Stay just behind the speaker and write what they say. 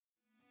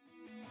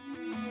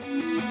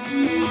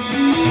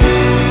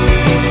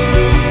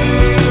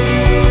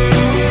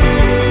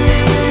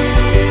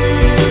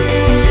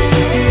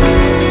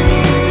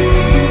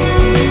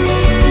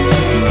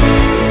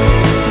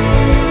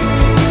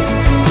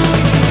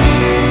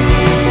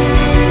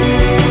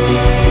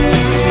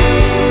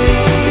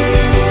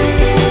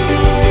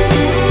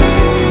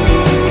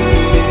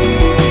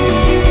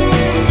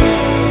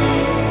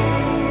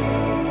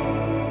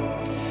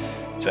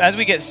As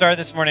we get started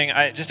this morning,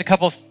 just a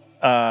couple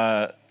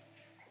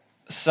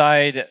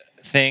side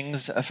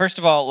things. First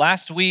of all,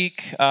 last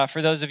week,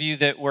 for those of you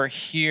that were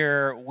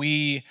here,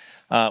 we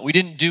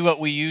didn't do what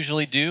we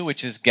usually do,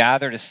 which is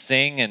gather to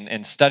sing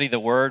and study the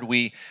Word.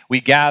 We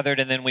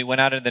gathered and then we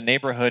went out into the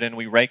neighborhood and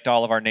we raked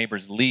all of our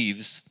neighbors'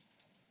 leaves.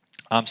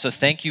 So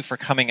thank you for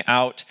coming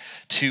out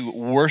to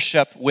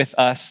worship with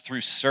us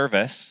through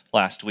service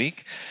last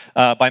week.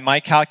 By my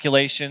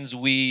calculations,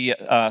 we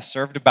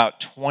served about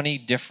 20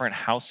 different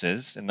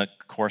houses in the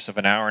course of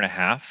an hour and a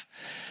half.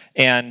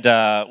 And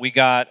we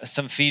got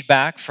some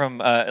feedback from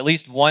at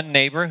least one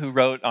neighbor who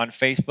wrote on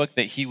Facebook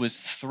that he was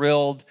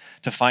thrilled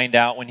to find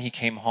out when he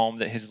came home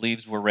that his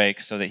leaves were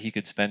raked so that he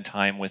could spend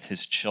time with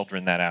his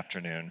children that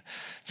afternoon.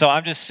 So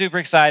I'm just super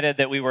excited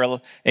that we were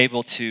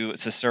able to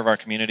serve our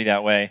community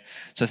that way.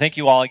 So thank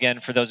you all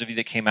again for those of you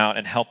that came out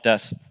and helped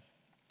us.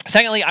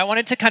 Secondly, I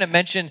wanted to kind of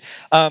mention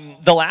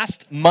the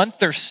last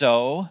month or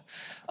so,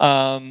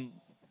 I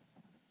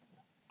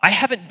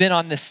haven't been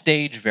on the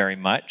stage very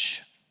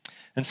much.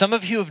 And some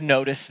of you have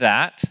noticed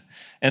that,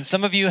 and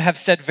some of you have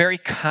said very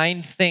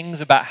kind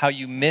things about how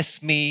you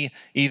miss me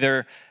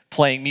either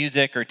playing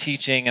music or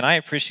teaching, and I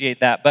appreciate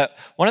that. But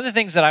one of the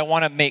things that I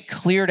want to make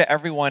clear to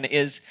everyone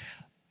is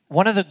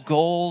one of the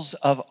goals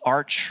of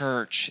our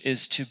church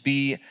is to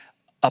be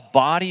a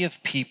body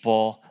of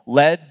people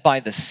led by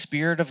the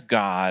Spirit of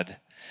God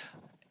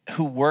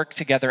who work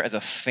together as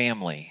a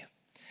family.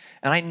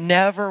 And I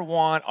never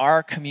want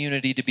our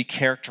community to be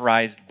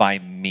characterized by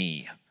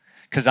me,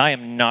 because I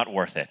am not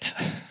worth it.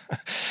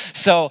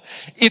 So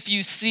if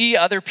you see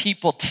other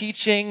people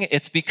teaching,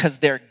 it's because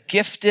they're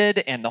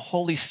gifted and the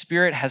Holy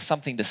Spirit has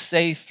something to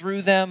say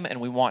through them,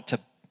 and we want to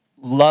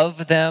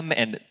love them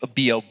and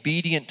be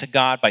obedient to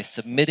God by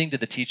submitting to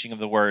the teaching of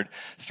the Word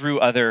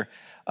through other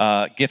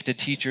gifted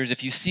teachers.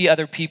 If you see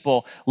other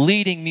people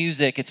leading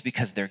music, it's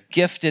because they're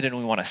gifted and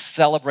we want to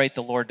celebrate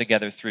the Lord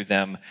together through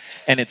them.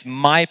 And it's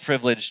my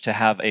privilege to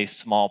have a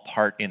small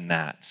part in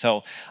that.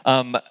 So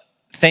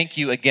thank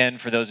you again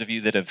for those of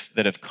you that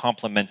have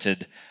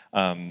complimented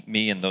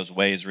me in those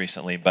ways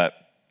recently, but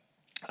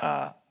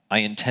I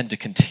intend to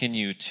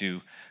continue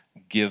to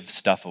give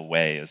stuff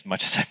away as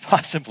much as I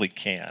possibly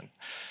can.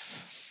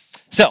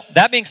 So,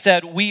 that being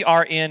said, we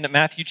are in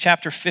Matthew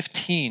chapter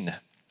 15.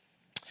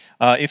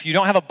 If you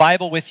don't have a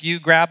Bible with you,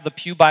 grab the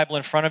Pew Bible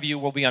in front of you.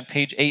 We'll be on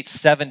page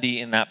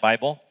 870 in that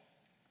Bible.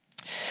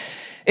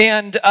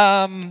 And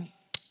we're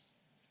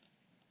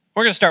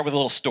going to start with a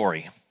little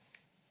story.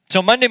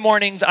 So Monday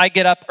mornings, I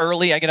get up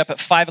early. I get up at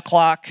 5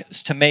 o'clock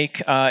to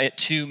make it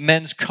to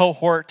men's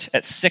cohort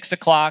at 6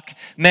 o'clock.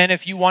 Men,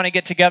 if you want to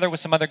get together with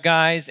some other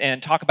guys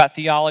and talk about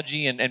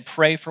theology and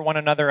pray for one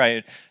another,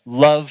 I'd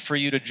love for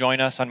you to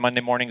join us on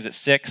Monday mornings at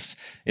 6.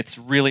 It's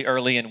really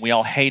early and we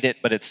all hate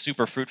it, but it's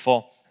super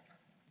fruitful.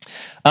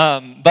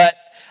 But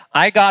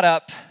I got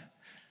up,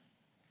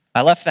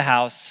 I left the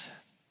house,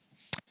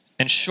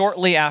 and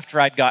shortly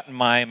after I'd gotten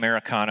my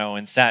Americano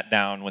and sat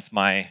down with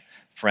my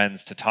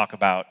friends to talk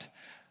about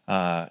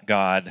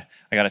God,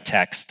 I got a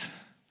text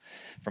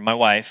from my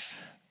wife,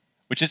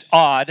 which is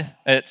odd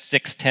at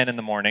 6:10 in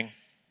the morning.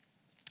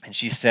 And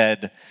she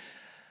said,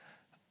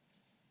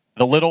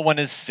 "The little one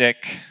is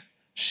sick.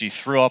 She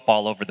threw up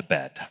all over the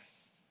bed."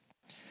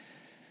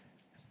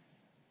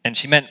 And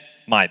she meant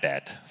my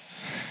bed,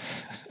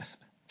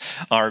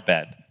 our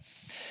bed.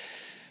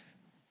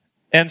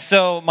 And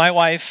so my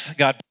wife,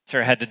 God bless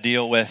her, had to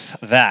deal with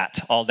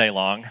that all day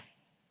long.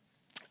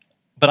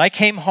 But I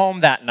came home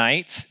that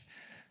night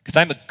because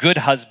I'm a good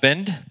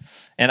husband,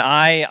 and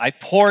I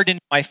poured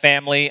into my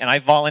family, and I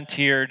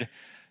volunteered to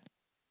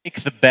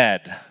make the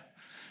bed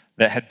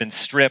that had been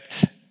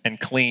stripped and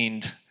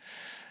cleaned.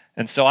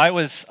 And so I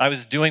was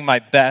doing my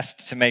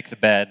best to make the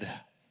bed.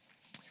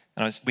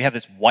 And we have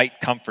this white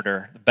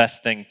comforter, the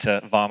best thing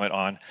to vomit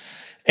on.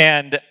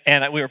 And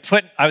I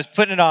was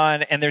putting it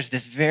on, and there's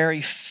this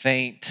very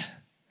faint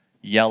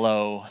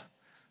yellow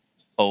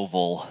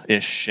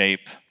oval-ish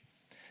shape.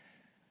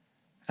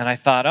 And I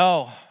thought,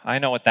 oh, I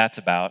know what that's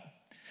about.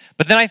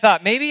 But then I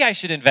thought, maybe I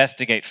should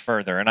investigate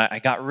further. And I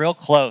got real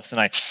close,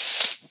 and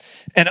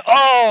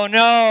oh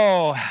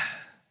no,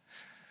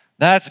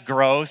 that's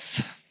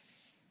gross.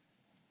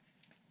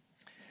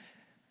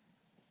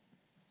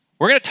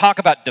 We're going to talk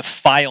about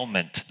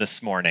defilement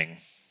this morning.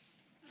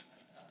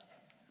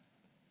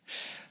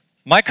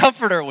 My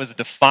comforter was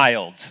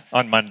defiled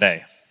on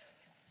Monday.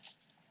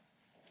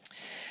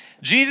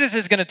 Jesus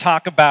is going to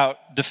talk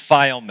about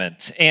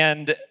defilement.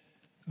 And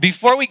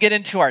before we get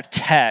into our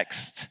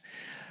text,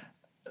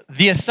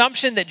 the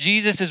assumption that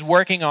Jesus is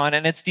working on,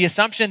 and it's the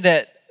assumption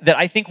that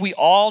I think we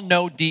all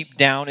know deep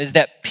down, is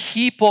that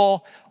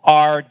people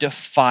are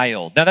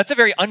defiled. Now, that's a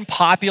very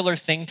unpopular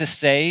thing to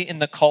say in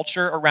the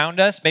culture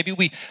around us.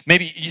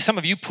 Maybe some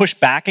of you push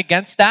back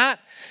against that.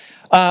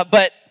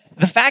 But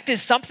the fact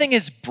is, something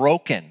is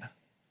broken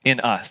in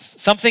us.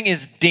 Something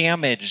is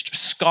damaged,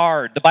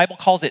 scarred. The Bible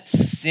calls it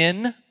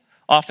sin,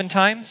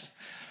 oftentimes.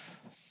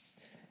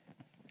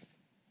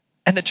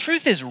 And the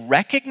truth is,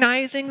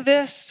 recognizing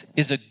this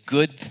is a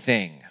good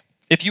thing.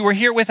 If you were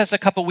here with us a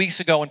couple weeks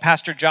ago when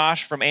Pastor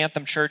Josh from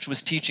Anthem Church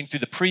was teaching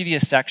through the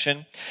previous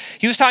section,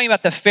 he was talking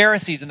about the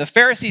Pharisees. And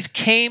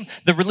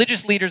the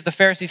religious leaders, the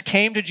Pharisees,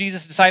 came to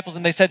Jesus' disciples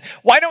and they said,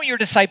 "Why don't your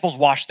disciples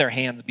wash their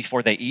hands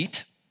before they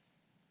eat?"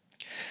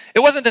 It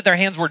wasn't that their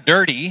hands were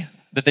dirty,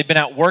 that they'd been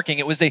out working.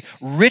 It was a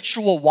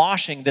ritual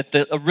washing that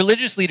the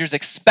religious leaders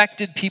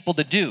expected people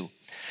to do.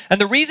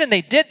 And the reason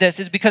they did this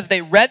is because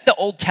they read the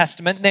Old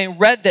Testament and they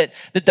read that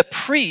the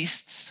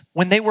priests,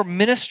 when they were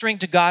ministering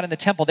to God in the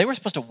temple, they were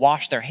supposed to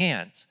wash their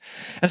hands.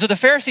 And so the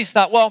Pharisees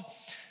thought, well,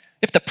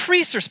 if the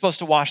priests are supposed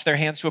to wash their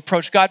hands to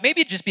approach God,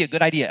 maybe it'd just be a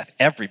good idea if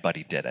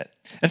everybody did it.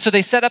 And so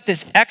they set up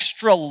this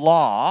extra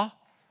law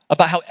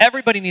about how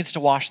everybody needs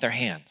to wash their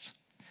hands.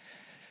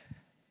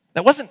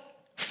 That wasn't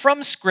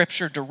from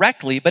Scripture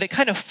directly, but it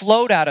kind of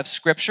flowed out of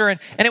Scripture. And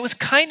it was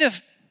kind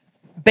of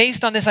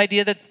based on this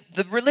idea that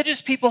the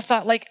religious people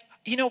thought,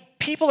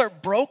 people are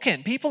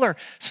broken, people are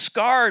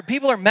scarred,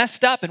 people are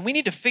messed up, and we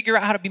need to figure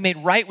out how to be made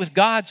right with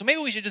God, so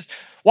maybe we should just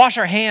wash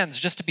our hands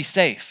just to be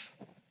safe.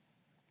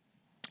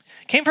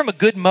 It came from a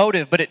good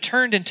motive, but it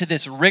turned into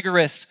this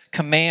rigorous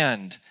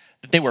command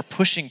that they were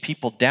pushing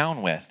people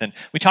down with. And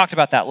we talked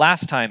about that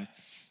last time.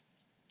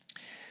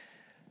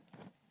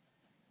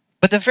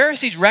 But the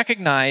Pharisees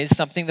recognized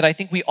something that I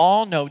think we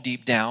all know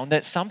deep down,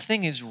 that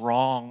something is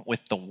wrong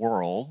with the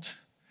world,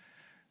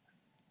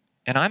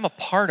 and I'm a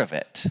part of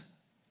it.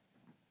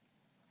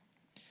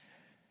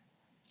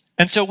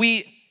 And so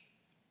we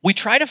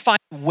try to find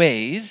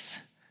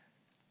ways,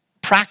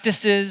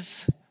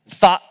 practices,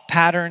 thought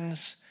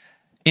patterns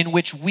in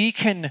which we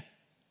can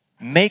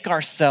make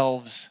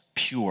ourselves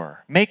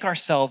pure, make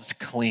ourselves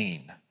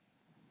clean,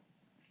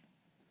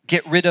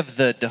 get rid of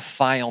the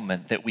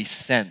defilement that we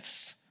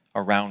sense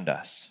around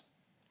us.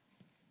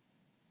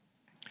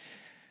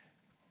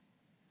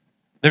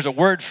 There's a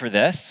word for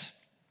this.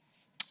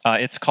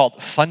 It's called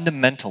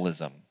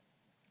fundamentalism.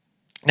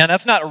 Now,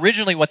 that's not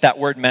originally what that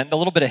word meant. A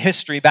little bit of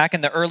history. Back in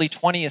the early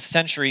 20th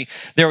century,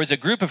 there was a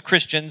group of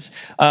Christians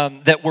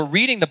that were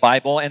reading the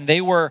Bible, and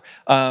they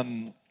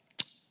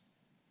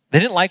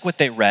didn't like what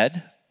they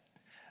read.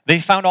 They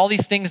found all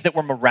these things that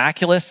were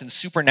miraculous and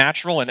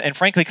supernatural and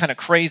frankly kind of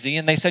crazy.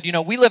 And they said,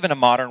 we live in a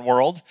modern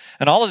world,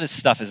 and all of this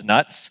stuff is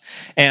nuts,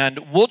 and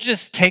we'll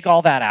just take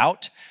all that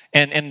out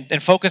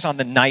and focus on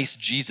the nice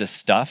Jesus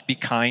stuff, be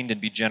kind and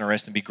be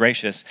generous and be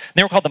gracious. And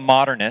they were called the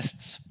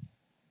modernists.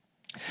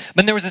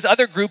 But there was this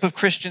other group of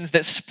Christians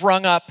that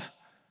sprung up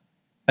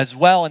as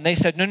well, and they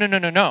said,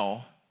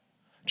 no.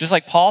 Just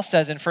like Paul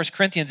says in 1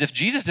 Corinthians, if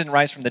Jesus didn't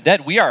rise from the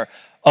dead, we are,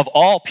 of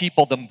all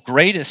people, the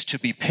greatest to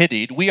be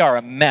pitied. We are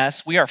a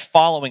mess. We are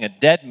following a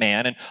dead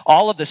man, and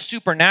all of the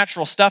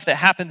supernatural stuff that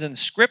happens in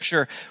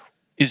Scripture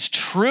is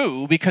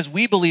true because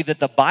we believe that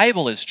the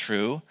Bible is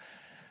true.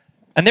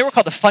 And they were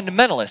called the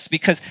fundamentalists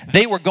because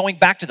they were going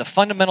back to the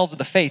fundamentals of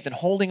the faith and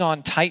holding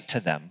on tight to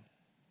them.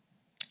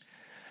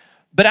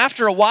 But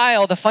after a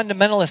while, the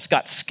fundamentalists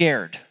got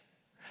scared.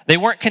 They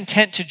weren't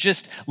content to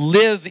just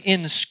live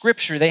in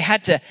Scripture. They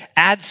had to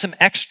add some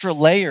extra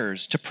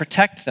layers to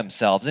protect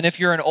themselves. And if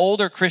you're an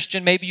older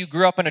Christian, maybe you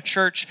grew up in a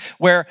church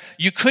where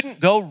you couldn't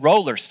go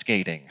roller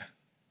skating.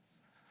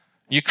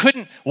 You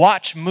couldn't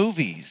watch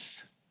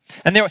movies.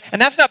 And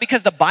that's not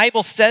because the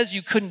Bible says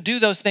you couldn't do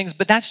those things,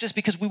 but that's just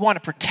because we want to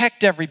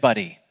protect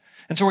everybody.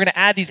 And so we're going to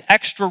add these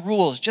extra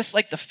rules, just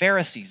like the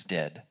Pharisees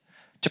did,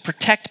 to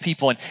protect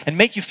people and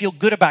make you feel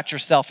good about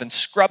yourself and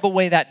scrub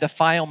away that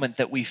defilement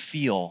that we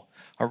feel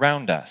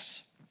around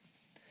us.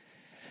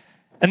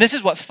 And this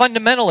is what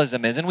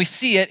fundamentalism is, and we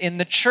see it in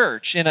the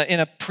church. In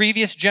a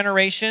previous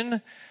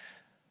generation,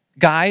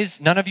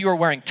 guys, none of you are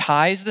wearing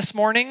ties this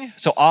morning,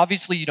 so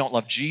obviously you don't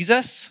love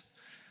Jesus.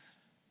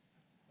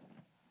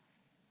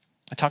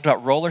 I talked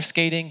about roller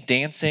skating,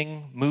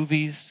 dancing,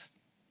 movies.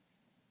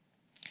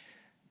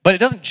 But it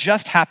doesn't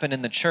just happen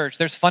in the church.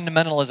 There's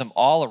fundamentalism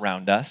all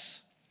around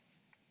us.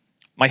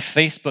 My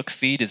Facebook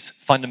feed is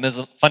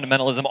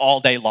fundamentalism all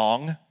day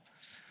long.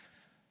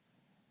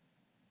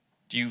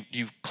 Do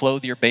you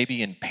clothe your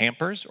baby in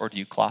Pampers or do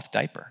you cloth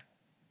diaper?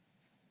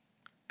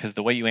 Because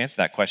the way you answer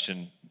that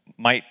question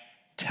might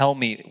tell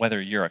me whether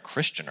you're a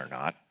Christian or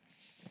not.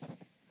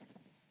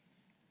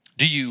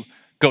 Do you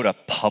go to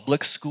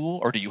public school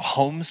or do you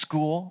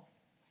homeschool?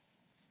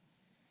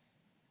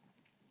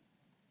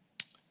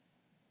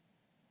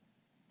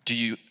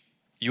 You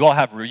all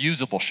have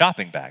reusable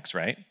shopping bags,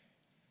 right?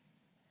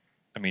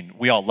 I mean,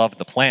 we all love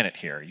the planet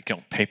here. You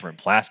don't paper and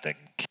plastic,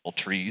 kill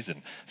trees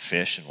and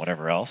fish and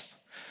whatever else.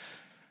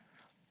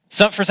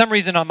 For some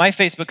reason on my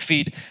Facebook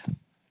feed,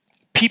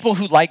 people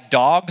who like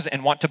dogs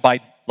and want to buy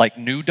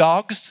new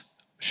dogs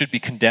should be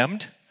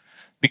condemned.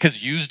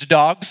 Because used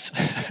dogs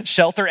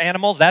shelter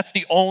animals. That's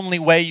the only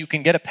way you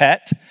can get a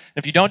pet.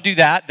 If you don't do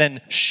that, then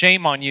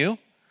shame on you.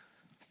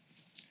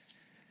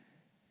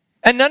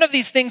 And none of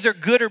these things are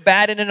good or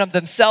bad in and of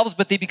themselves,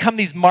 but they become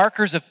these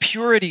markers of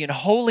purity and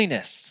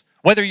holiness.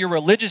 Whether you're a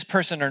religious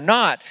person or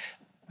not,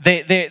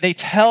 they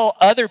tell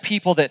other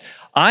people that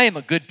I am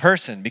a good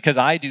person because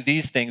I do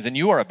these things, and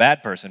you are a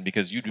bad person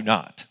because you do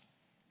not.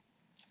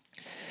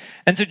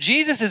 And so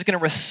Jesus is going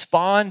to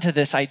respond to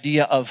this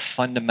idea of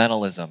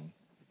fundamentalism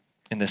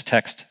in this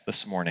text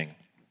this morning.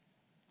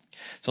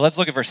 So let's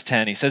look at verse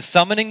 10. He says,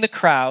 summoning the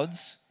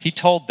crowds, he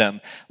told them,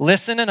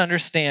 listen and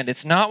understand,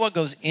 it's not what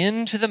goes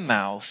into the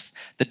mouth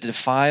that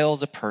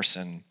defiles a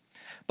person,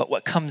 but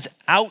what comes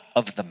out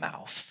of the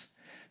mouth.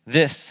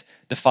 This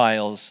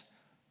defiles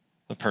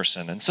the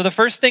person. And so the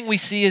first thing we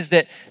see is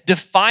that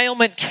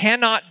defilement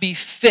cannot be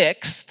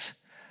fixed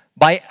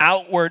by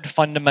outward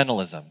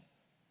fundamentalism.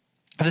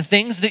 The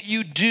things that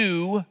you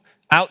do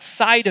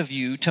outside of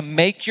you to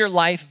make your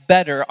life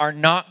better are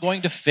not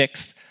going to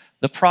fix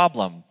the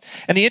problem.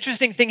 And the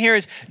interesting thing here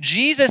is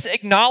Jesus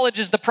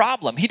acknowledges the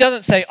problem. He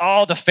doesn't say,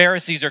 oh, the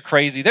Pharisees are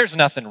crazy. There's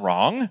nothing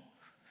wrong.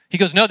 He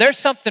goes, no, there's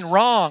something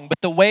wrong,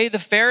 but the way the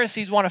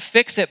Pharisees want to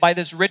fix it by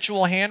this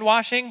ritual hand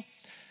washing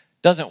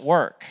doesn't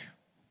work.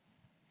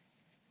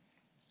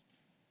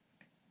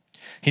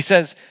 He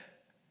says,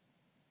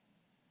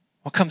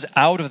 what comes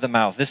out of the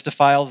mouth, this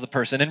defiles the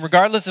person. And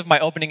regardless of my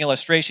opening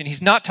illustration,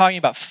 he's not talking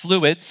about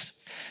fluids.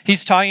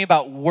 He's talking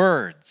about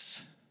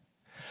words.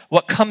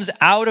 What comes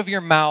out of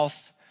your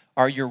mouth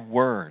are your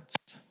words.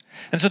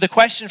 And so the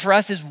question for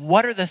us is,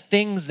 what are the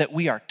things that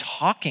we are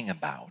talking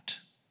about?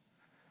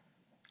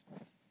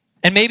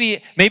 And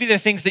maybe they're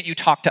things that you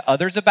talk to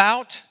others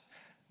about.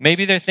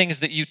 Maybe they're things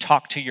that you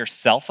talk to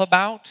yourself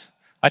about.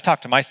 I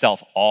talk to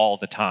myself all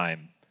the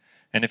time.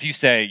 And if you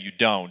say you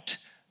don't,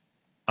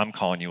 I'm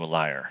calling you a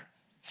liar.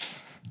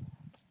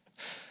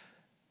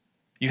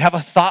 You have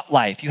a thought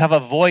life. You have a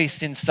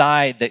voice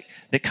inside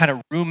that kind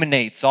of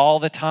ruminates all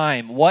the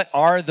time. What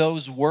are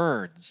those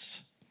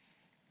words?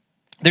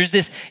 There's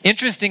this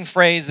interesting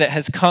phrase that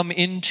has come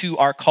into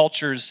our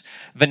culture's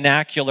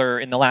vernacular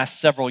in the last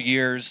several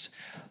years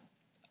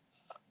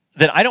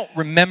that I don't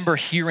remember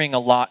hearing a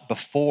lot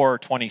before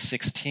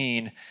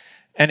 2016,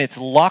 and it's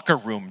locker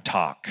room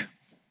talk.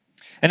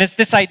 And it's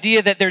this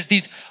idea that there's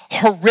these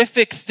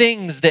horrific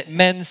things that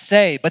men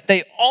say, but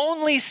they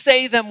only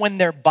say them when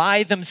they're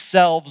by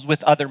themselves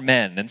with other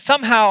men. And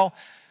somehow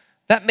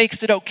that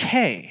makes it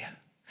okay.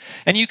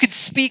 And you could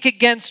speak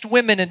against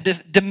women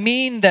and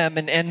demean them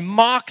and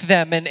mock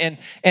them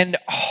and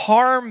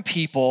harm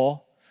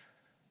people.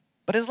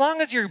 But as long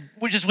as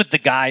we're just with the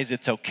guys,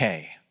 it's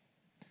okay.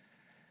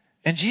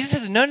 And Jesus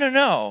says,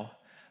 no.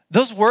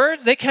 Those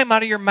words, they came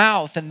out of your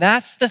mouth, and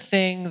that's the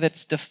thing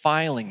that's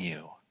defiling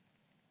you.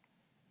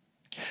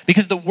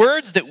 Because the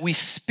words that we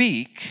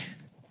speak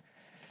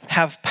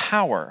have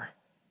power.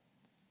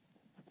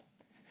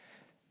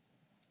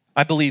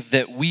 I believe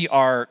that we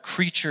are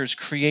creatures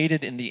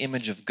created in the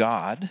image of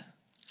God.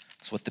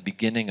 That's what the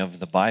beginning of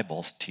the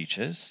Bible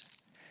teaches.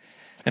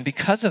 And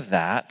because of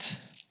that,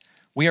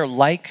 we are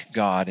like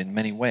God in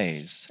many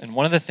ways. And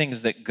one of the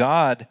things that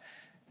God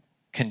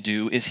can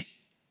do is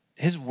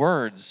his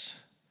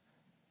words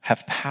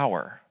have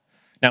power.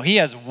 Now, he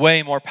has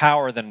way more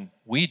power than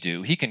we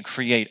do. He can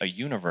create a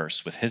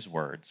universe with his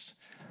words.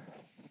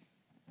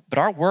 But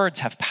our words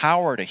have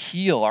power to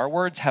heal. Our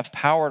words have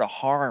power to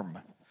harm.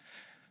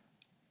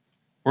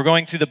 We're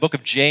going through the book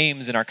of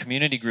James in our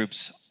community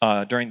groups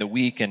during the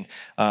week, and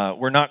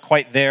we're not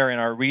quite there in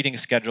our reading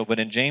schedule, but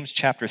in James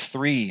chapter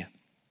 3,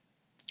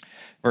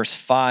 verse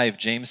 5,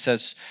 James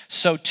says,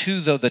 so too,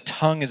 though the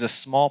tongue is a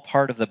small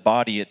part of the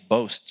body, it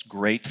boasts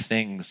great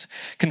things.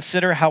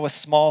 Consider how a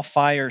small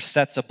fire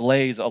sets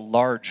ablaze a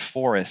large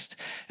forest,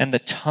 and the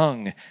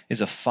tongue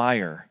is a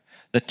fire.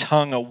 The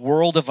tongue, a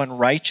world of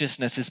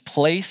unrighteousness, is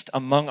placed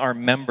among our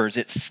members.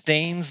 It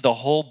stains the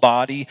whole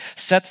body,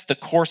 sets the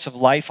course of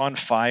life on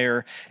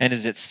fire, and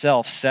is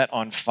itself set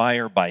on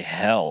fire by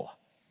hell.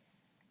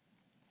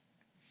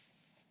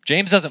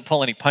 James doesn't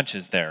pull any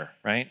punches there,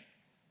 right?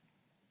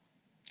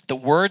 The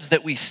words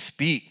that we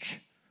speak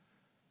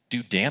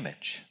do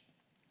damage.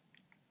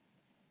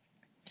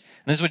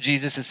 And this is what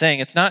Jesus is saying.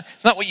 It's not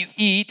what you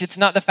eat. It's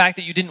not the fact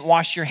that you didn't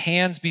wash your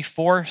hands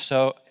before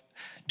so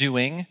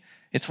doing.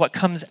 It's what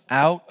comes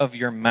out of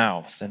your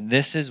mouth. And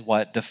this is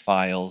what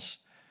defiles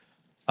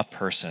a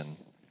person.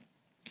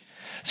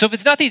 So if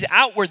it's not these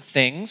outward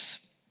things,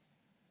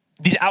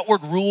 these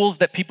outward rules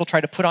that people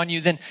try to put on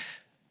you, then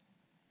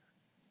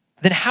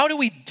how do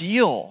we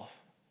deal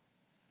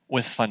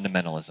with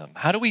fundamentalism?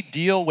 How do we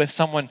deal with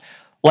someone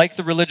like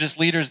the religious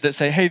leaders that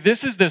say, hey,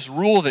 this is this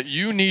rule that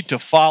you need to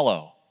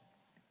follow?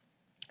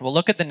 Well,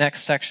 look at the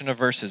next section of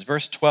verses.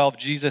 Verse 12,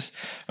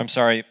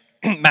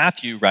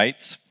 Matthew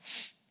writes,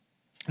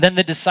 then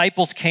the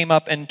disciples came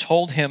up and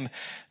told him,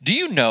 do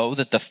you know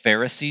that the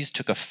Pharisees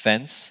took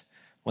offense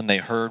when they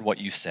heard what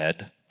you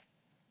said?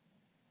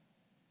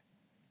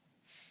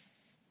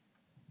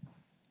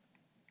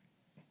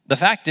 The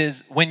fact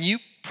is, when you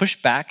push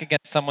back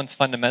against someone's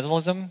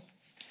fundamentalism,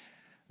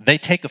 they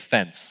take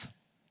offense.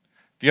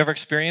 Have you ever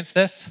experienced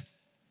this?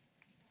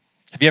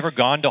 Have you ever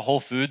gone to Whole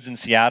Foods in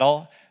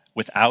Seattle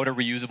without a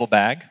reusable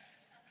bag?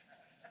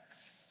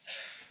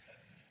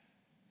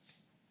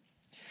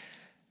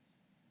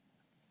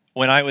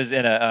 When I was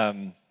in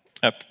a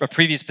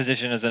previous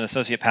position as an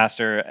associate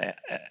pastor,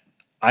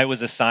 I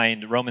was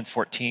assigned Romans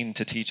 14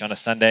 to teach on a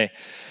Sunday.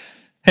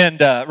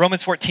 And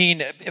Romans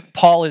 14,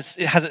 Paul has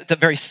a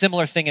very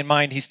similar thing in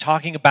mind. He's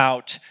talking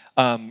about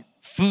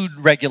food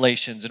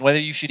regulations and whether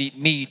you should eat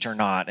meat or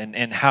not,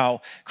 and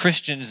how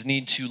Christians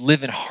need to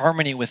live in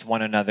harmony with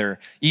one another,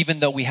 even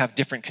though we have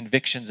different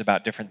convictions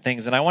about different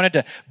things. And I wanted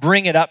to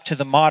bring it up to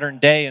the modern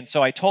day, and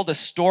so I told a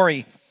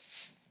story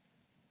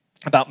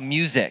about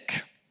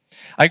music.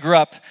 I grew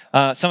up,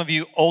 some of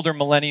you older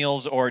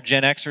millennials or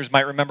Gen Xers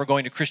might remember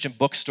going to Christian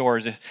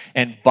bookstores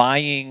and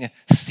buying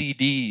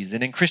CDs.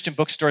 And in Christian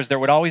bookstores, there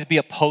would always be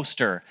a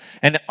poster.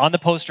 And on the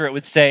poster, it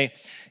would say,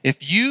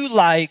 if you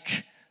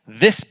like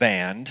this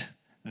band,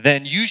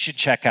 then you should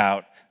check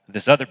out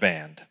this other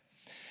band.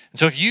 And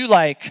so if you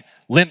like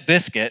Limp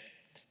Bizkit,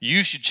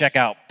 you should check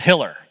out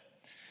Pillar.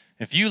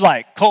 If you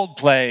like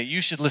Coldplay,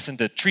 you should listen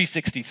to Tree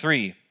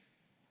 63.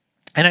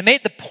 And I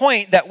made the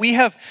point that we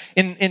have,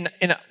 in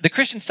the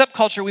Christian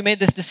subculture, we made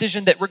this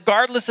decision that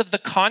regardless of the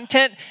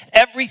content,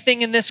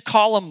 everything in this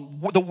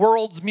column, the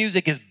world's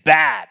music, is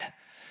bad.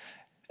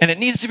 And it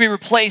needs to be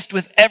replaced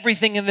with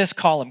everything in this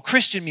column,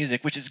 Christian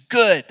music, which is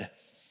good.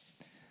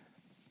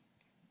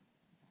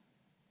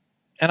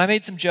 And I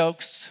made some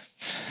jokes.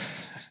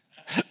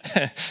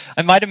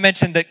 I might have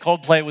mentioned that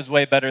Coldplay was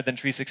way better than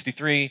Tree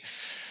 63.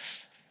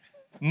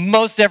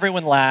 Most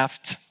everyone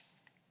laughed.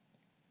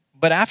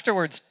 But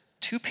afterwards,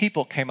 2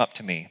 people came up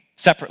to me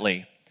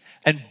separately,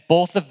 and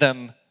both of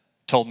them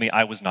told me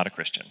I was not a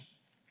Christian.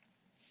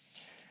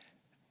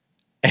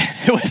 And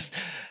it was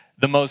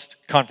the most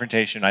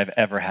confrontation I've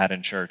ever had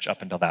in church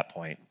up until that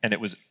point. And it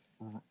was,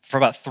 for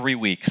about 3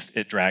 weeks,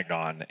 it dragged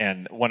on.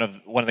 And one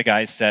of the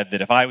guys said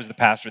that if I was the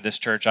pastor of this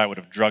church, I would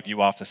have drug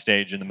you off the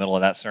stage in the middle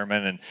of that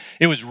sermon. And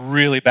it was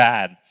really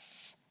bad.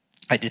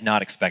 I did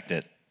not expect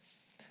it.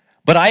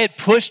 But I had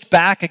pushed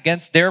back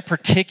against their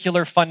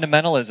particular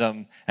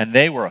fundamentalism, and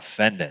they were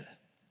offended.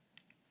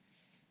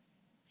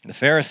 The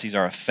Pharisees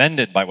are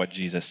offended by what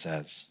Jesus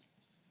says.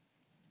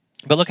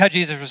 But look how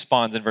Jesus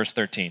responds in verse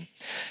 13.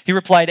 He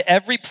replied,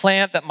 "Every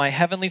plant that my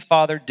heavenly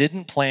Father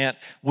didn't plant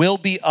will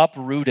be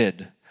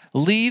uprooted.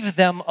 Leave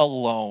them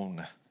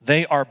alone.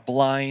 They are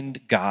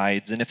blind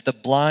guides, and if the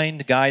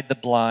blind guide the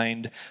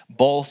blind,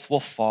 both will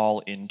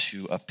fall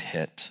into a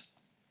pit."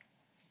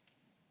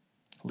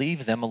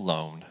 Leave them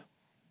alone.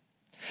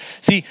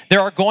 See,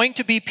 there are going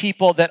to be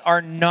people that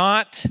are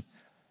not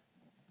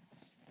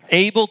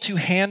able to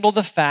handle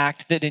the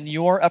fact that in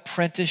your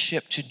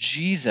apprenticeship to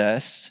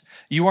Jesus,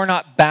 you are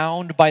not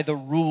bound by the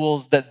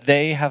rules that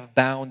they have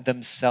bound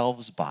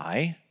themselves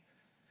by,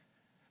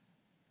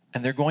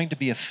 and they're going to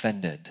be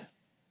offended.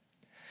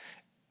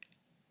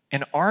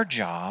 And our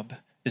job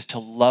is to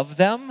love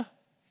them,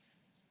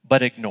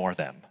 but ignore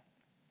them.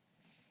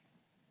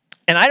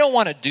 And I don't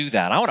want to do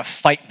that. I want to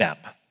fight them.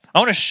 I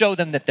want to show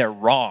them that they're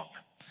wrong.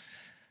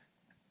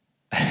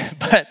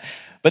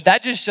 But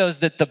that just shows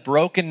that the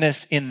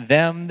brokenness in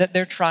them that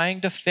they're trying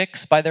to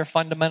fix by their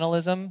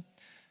fundamentalism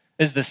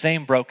is the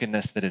same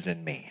brokenness that is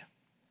in me,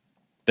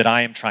 that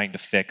I am trying to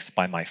fix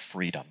by my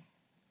freedom.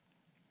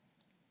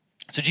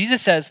 So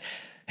Jesus says,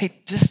 hey,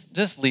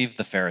 just leave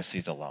the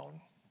Pharisees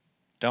alone.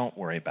 Don't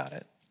worry about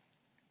it.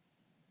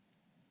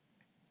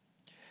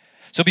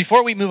 So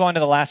before we move on to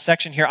the last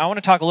section here, I want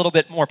to talk a little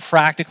bit more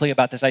practically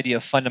about this idea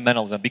of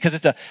fundamentalism, because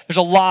there's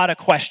a lot of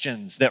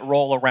questions that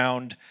roll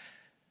around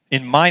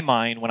in my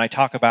mind when I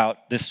talk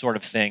about this sort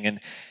of thing.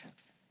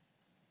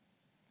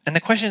 And the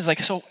question is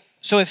like, so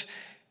if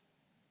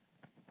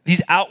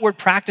these outward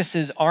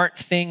practices aren't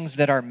things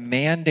that are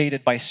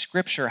mandated by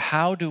Scripture,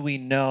 how do we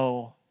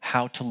know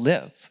how to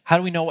live? How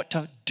do we know what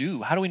to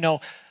do? How do we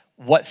know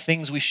what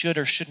things we should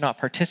or should not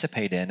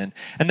participate in?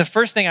 And the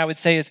first thing I would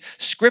say is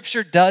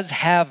Scripture does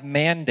have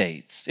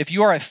mandates. If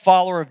you are a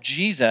follower of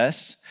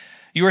Jesus,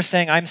 you are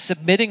saying, I'm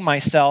submitting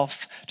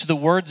myself to the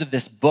words of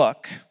this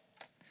book.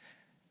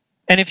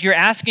 And if you're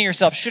asking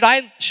yourself, should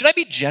I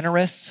be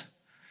generous?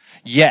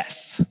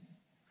 Yes.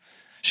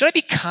 Should I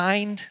be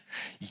kind?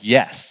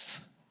 Yes.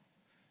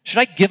 Should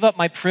I give up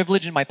my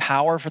privilege and my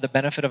power for the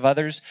benefit of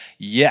others?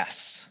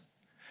 Yes.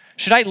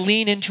 Should I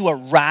lean into a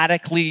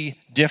radically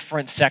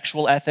different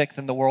sexual ethic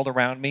than the world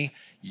around me?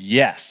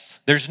 Yes.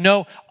 There's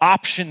no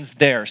options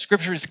there.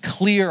 Scripture is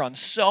clear on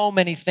so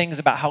many things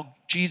about how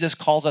Jesus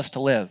calls us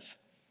to live.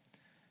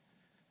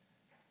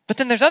 But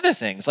then there's other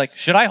things, like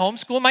should I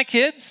homeschool my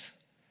kids?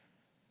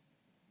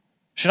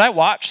 Should I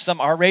watch some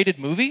R-rated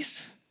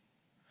movies?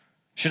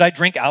 Should I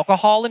drink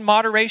alcohol in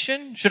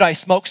moderation? Should I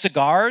smoke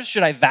cigars?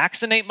 Should I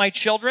vaccinate my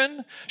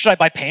children? Should I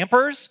buy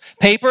Pampers,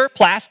 paper,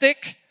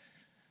 plastic?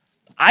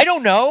 I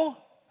don't know.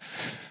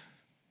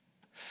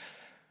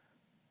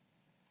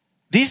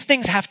 These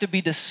things have to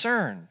be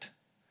discerned.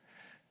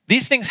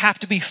 These things have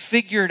to be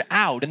figured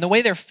out. And the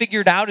way they're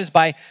figured out is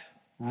by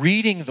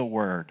reading the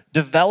Word,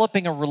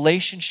 developing a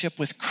relationship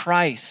with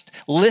Christ,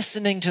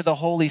 listening to the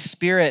Holy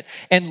Spirit,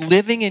 and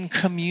living in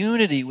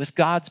community with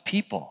God's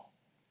people.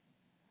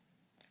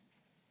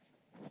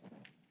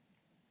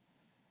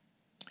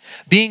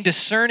 Being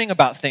discerning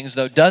about things,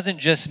 though, doesn't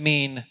just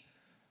mean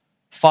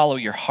follow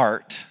your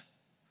heart.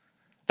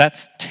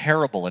 That's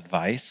terrible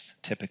advice,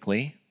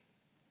 typically.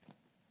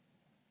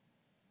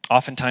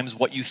 Oftentimes,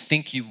 what you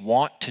think you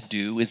want to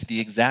do is the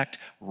exact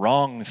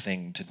wrong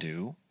thing to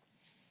do.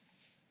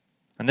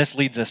 And this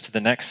leads us to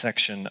the next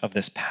section of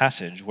this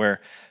passage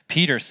where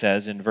Peter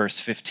says in verse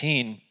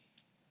 15,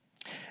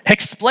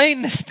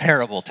 explain this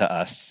parable to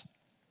us.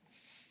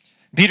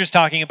 Peter's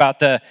talking about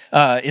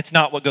it's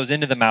not what goes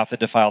into the mouth that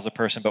defiles a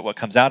person, but what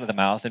comes out of the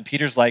mouth. And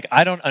Peter's like,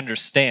 I don't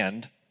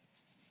understand.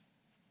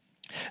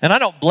 And I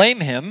don't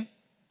blame him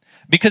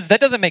because that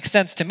doesn't make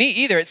sense to me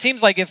either. It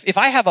seems like if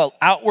I have an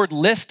outward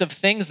list of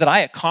things that I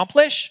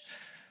accomplish,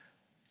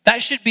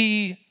 that should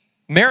be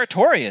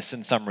meritorious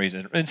in some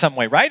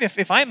way, right?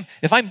 If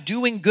I'm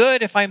doing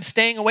good, if I'm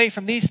staying away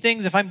from these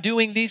things, if I'm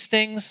doing these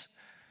things,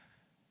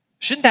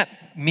 shouldn't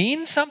that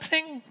mean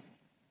something?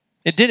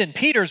 It did in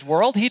Peter's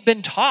world. He'd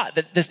been taught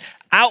that this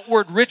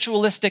outward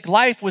ritualistic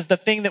life was the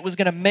thing that was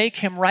going to make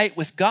him right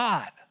with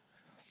God.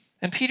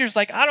 And Peter's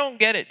like, I don't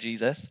get it,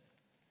 Jesus.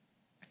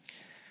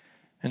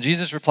 And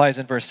Jesus replies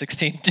in verse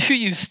 16, do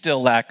you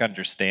still lack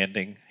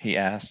understanding? He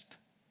asked.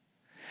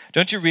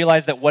 Don't you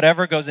realize that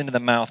whatever goes into the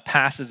mouth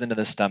passes into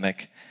the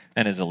stomach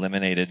and is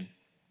eliminated?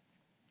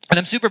 And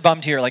I'm super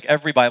bummed here, like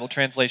every Bible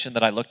translation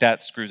that I looked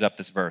at screws up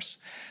this verse.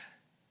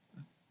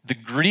 The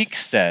Greek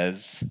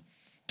says,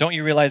 don't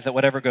you realize that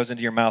whatever goes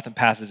into your mouth and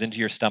passes into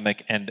your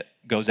stomach and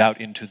goes out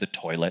into the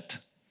toilet?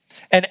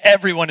 And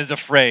everyone is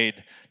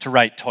afraid to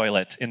write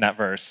toilet in that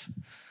verse.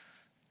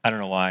 I don't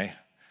know why.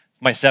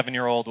 If my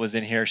 7-year-old was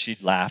in here,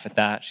 she'd laugh at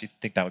that. She'd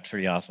think that was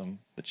pretty awesome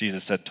that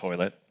Jesus said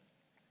toilet.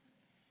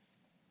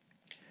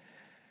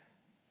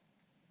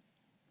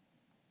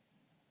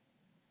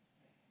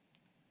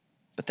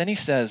 But then he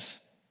says,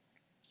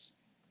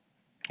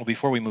 well,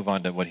 before we move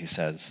on to what he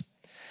says,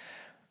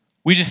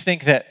 we just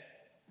think that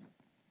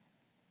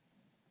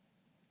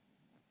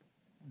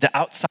the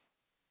outside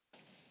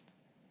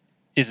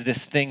is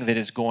this thing that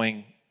is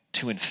going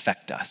to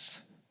infect us.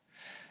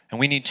 And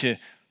we need to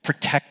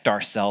protect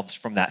ourselves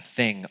from that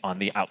thing on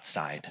the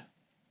outside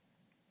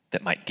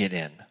that might get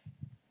in.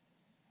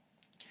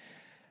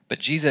 But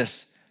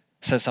Jesus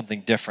says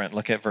something different.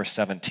 Look at verse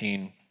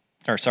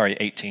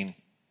 18.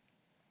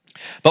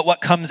 But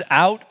what comes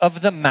out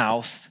of the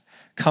mouth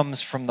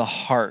comes from the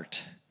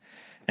heart,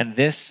 and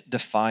this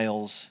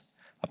defiles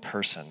a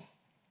person.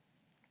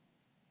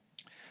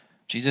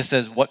 Jesus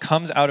says, what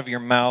comes out of your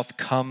mouth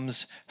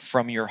comes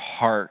from your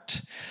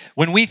heart.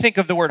 When we think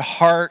of the word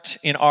heart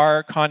in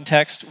our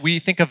context, we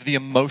think of the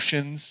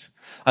emotions.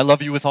 I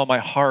love you with all my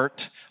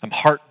heart. I'm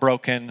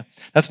heartbroken.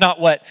 That's not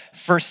what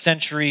first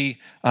century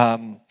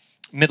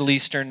Middle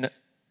Eastern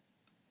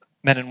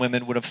men and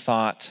women would have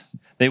thought.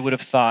 They would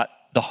have thought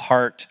the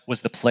heart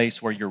was the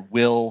place where your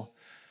will,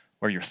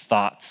 where your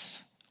thoughts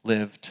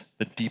lived,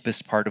 the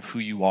deepest part of who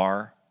you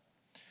are.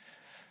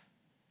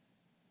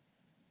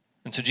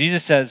 And so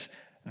Jesus says,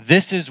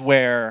 this is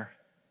where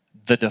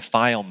the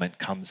defilement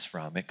comes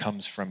from. It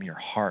comes from your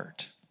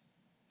heart.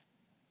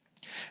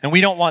 And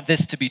we don't want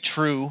this to be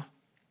true.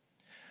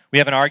 We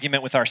have an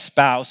argument with our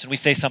spouse and we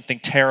say something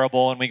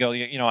terrible and we go,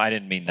 I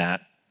didn't mean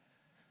that.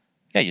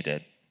 Yeah, you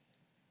did.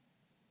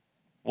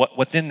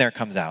 What's in there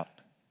comes out.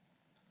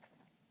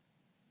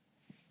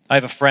 I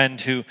have a friend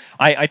who,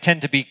 I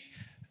tend to be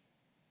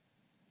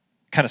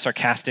kind of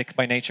sarcastic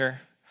by nature.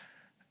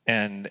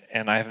 And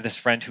I have this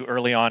friend who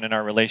early on in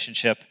our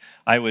relationship,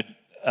 I would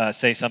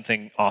say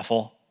something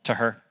awful to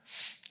her.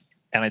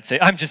 And I'd say,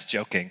 I'm just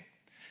joking.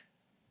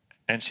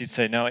 And she'd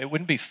say, no, it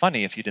wouldn't be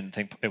funny if you didn't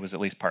think it was at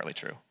least partly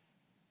true.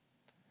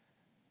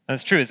 And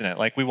it's true, isn't it?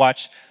 Like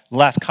the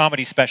last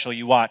comedy special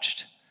you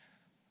watched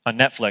on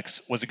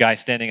Netflix was a guy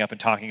standing up and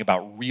talking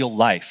about real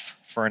life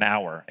for an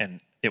hour. And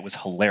it was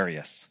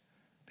hilarious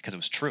because it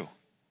was true.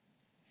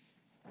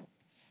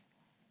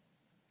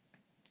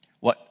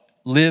 What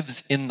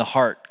lives in the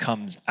heart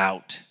comes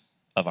out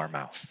of our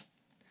mouth.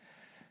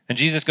 And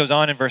Jesus goes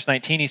on in verse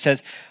 19, he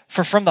says,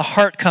 for from the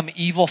heart come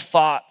evil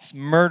thoughts,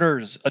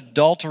 murders,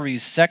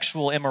 adulteries,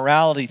 sexual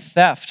immorality,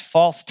 theft,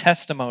 false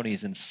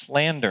testimonies, and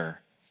slander.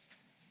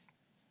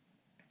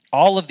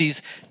 All of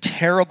these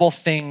terrible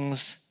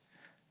things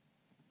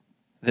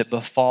that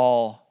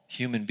befall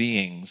human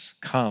beings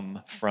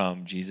come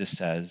from, Jesus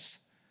says,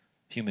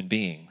 human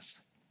beings.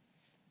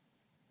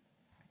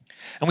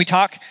 And we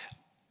talk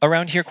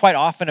around here quite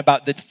often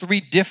about the 3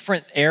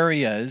 different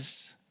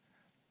areas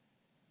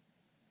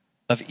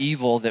of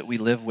evil that we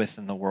live with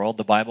in the world.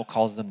 The Bible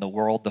calls them the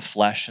world, the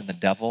flesh, and the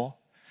devil.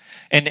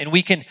 And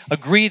we can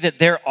agree that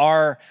there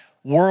are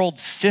world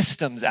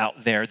systems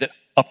out there that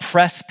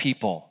oppress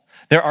people.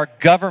 There are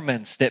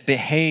governments that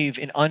behave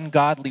in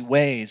ungodly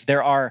ways.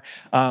 There are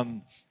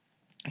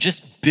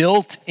just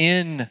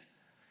built-in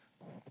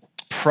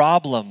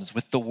problems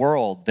with the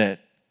world that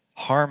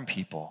harm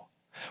people.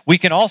 We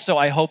can also,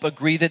 I hope,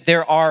 agree that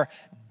there are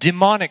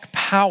demonic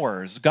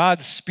powers,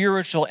 God's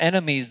spiritual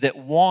enemies that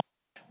want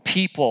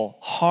people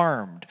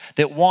harmed,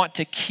 that want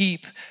to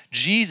keep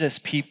Jesus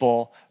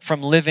people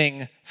from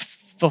living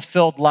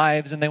fulfilled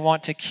lives, and they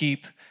want to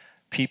keep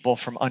people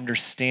from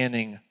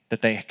understanding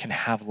that they can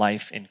have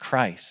life in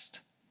Christ.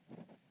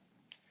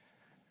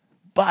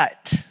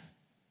 But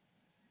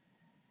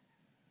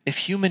If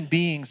human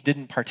beings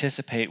didn't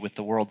participate with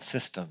the world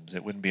systems,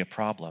 it wouldn't be a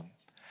problem.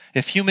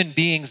 If human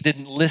beings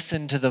didn't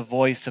listen to the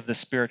voice of the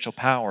spiritual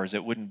powers,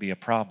 it wouldn't be a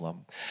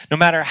problem. No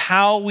matter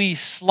how we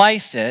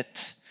slice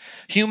it,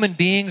 human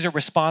beings are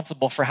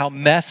responsible for how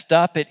messed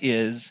up it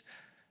is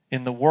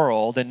in the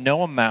world, and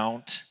no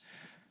amount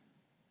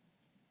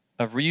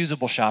of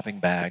reusable shopping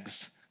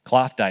bags,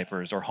 cloth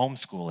diapers, or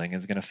homeschooling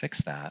is going to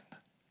fix that.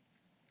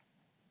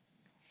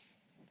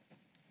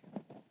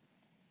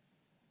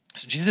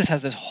 So Jesus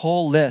has this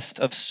whole list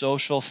of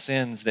social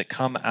sins that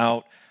come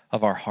out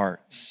of our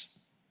hearts.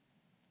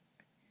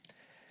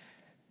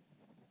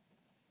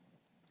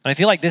 And I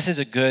feel like this is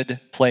a good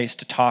place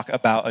to talk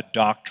about a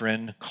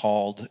doctrine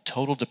called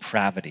total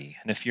depravity.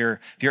 And if you're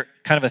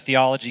kind of a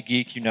theology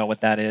geek, you know what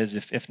that is.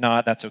 If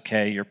not, that's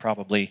okay. You're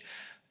probably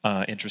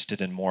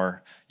interested in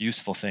more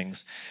useful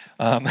things.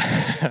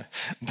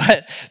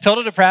 But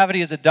total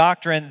depravity is a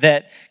doctrine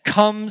that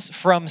comes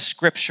from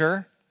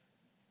Scripture.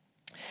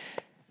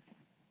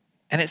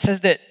 And it says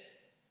that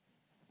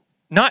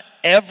not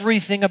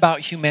everything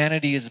about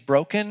humanity is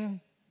broken,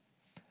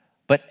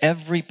 but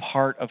every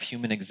part of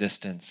human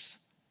existence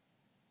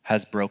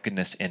has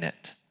brokenness in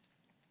it.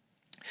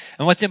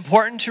 And what's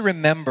important to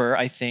remember,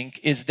 I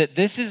think, is that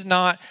this is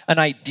not an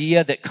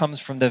idea that comes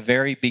from the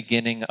very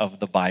beginning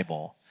of the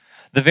Bible.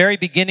 The very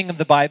beginning of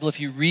the Bible, if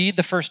you read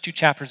the first 2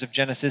 chapters of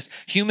Genesis,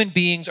 human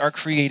beings are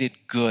created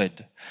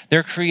good.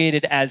 They're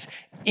created as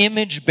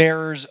image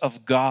bearers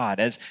of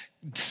God, as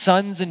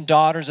sons and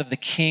daughters of the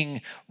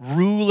King,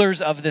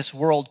 rulers of this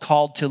world,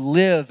 called to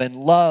live and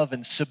love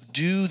and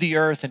subdue the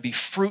earth and be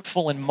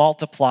fruitful and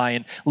multiply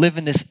and live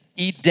in this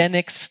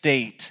Edenic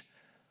state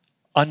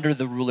under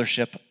the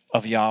rulership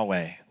of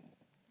Yahweh.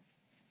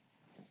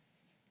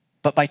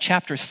 But by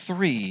chapter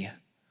 3,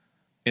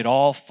 it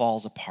all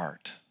falls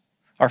apart.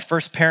 Our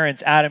first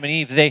parents, Adam and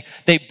Eve,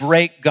 they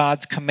break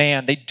God's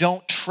command. They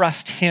don't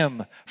trust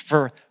him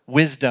for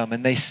wisdom,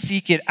 and they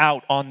seek it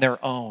out on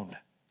their own.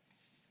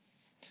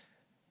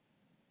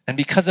 And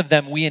because of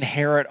them, we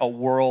inherit a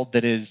world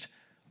that is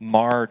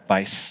marred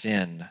by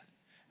sin.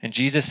 And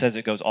Jesus says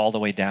it goes all the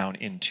way down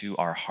into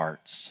our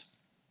hearts.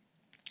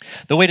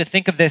 The way to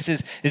think of this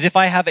is if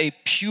I have a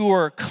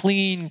pure,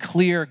 clean,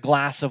 clear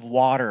glass of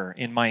water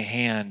in my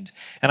hand,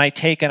 and I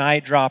take an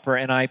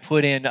eyedropper and I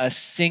put in a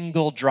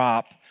single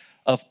drop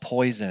of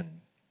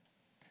poison,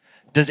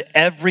 does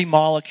every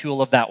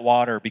molecule of that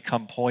water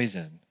become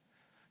poison?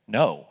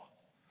 No.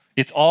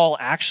 It's all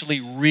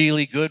actually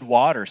really good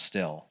water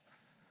still.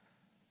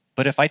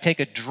 But if I take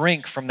a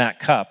drink from that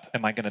cup,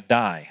 am I going to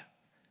die?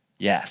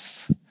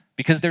 Yes.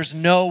 Because there's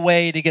no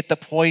way to get the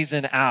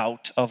poison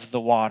out of the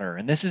water.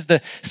 And this is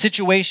the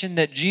situation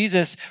that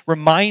Jesus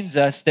reminds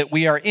us that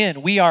we are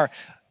in. We are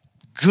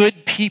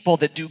good people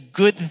that do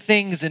good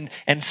things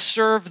and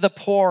serve the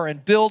poor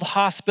and build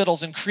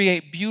hospitals and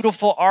create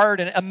beautiful art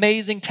and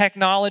amazing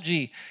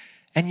technology.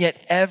 And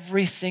yet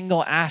every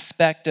single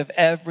aspect of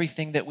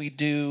everything that we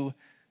do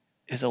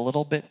is a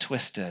little bit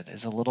twisted,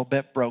 is a little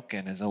bit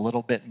broken, is a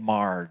little bit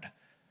marred,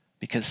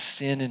 because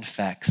sin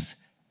infects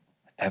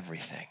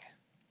everything.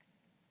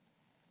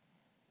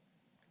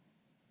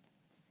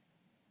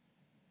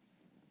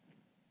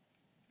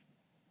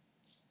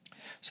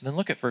 So then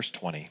look at verse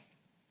 20.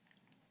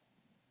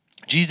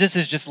 Jesus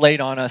has just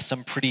laid on us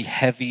some pretty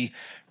heavy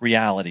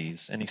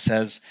realities, and he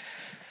says,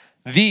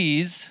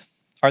 "These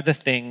are the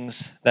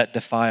things that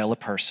defile a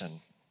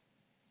person.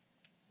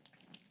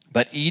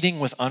 But eating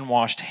with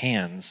unwashed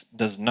hands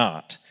does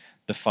not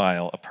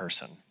defile a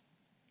person."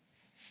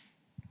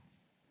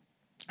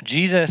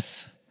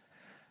 Jesus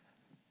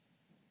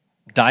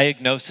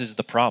diagnoses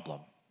the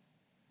problem.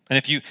 And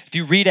if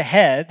you read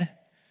ahead,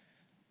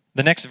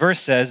 the next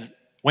verse says,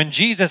 when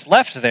Jesus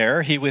left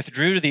there, he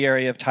withdrew to the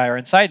area of Tyre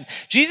and Sidon.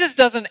 Jesus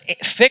doesn't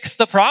fix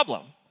the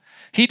problem.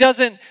 He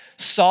doesn't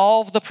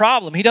solve the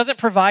problem. He doesn't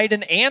provide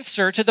an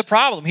answer to the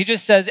problem. He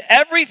just says,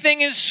 everything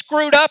is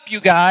screwed up,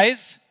 you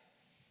guys.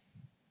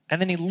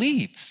 And then he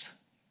leaves.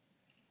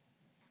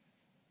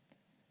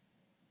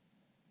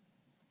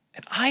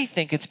 And I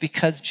think it's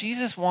because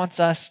Jesus wants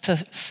us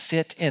to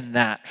sit in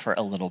that for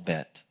a little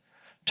bit,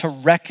 to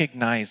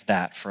recognize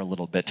that for a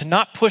little bit, to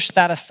not push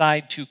that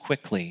aside too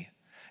quickly.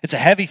 It's a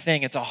heavy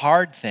thing. It's a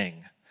hard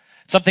thing.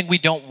 It's something we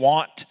don't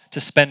want to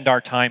spend our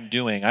time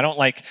doing. I don't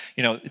like,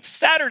 it's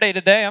Saturday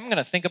today. I'm going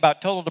to think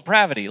about total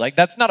depravity. Like,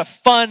 that's not a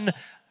fun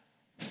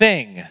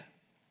thing.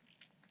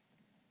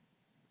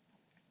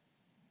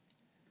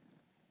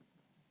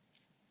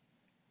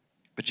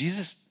 But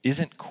Jesus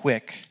isn't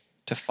quick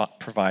to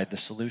provide the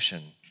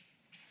solution.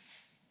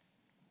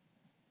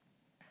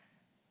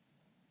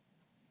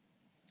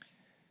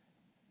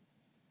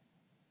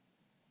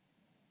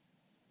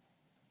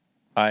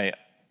 I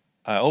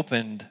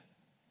opened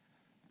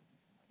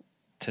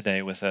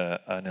today with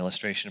an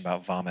illustration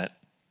about vomit,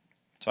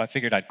 so I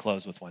figured I'd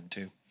close with one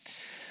too.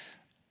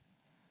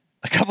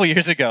 A couple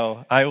years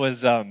ago, I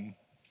was home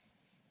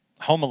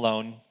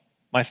alone.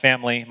 My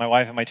family, my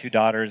wife and my 2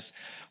 daughters,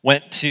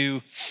 went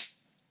to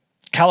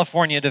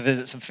California to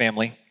visit some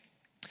family.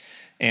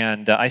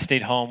 and I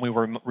stayed home. We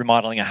were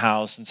remodeling a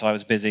house, and so I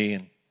was busy.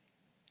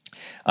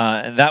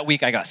 And that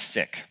week I got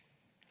sick.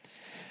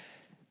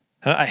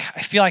 I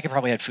feel like I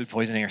probably had food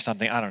poisoning or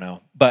something. I don't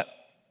know. But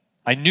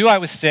I knew I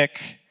was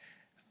sick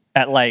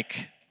at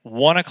like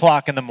 1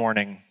 o'clock in the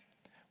morning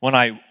when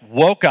I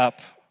woke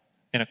up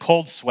in a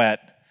cold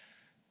sweat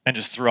and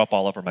just threw up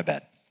all over my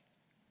bed.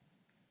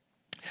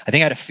 I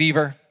think I had a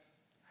fever.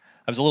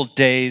 I was a little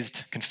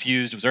dazed,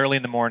 confused. It was early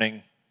in the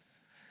morning.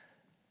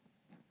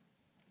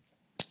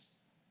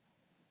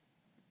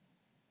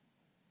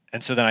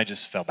 And so then I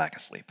just fell back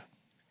asleep.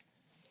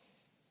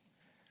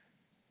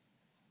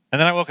 And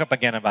then I woke up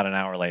again about an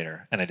hour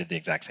later, and I did the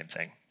exact same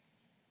thing.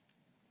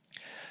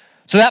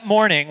 So that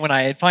morning, when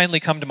I had finally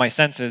come to my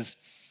senses,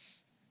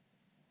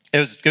 it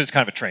was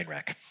kind of a train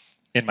wreck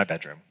in my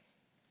bedroom.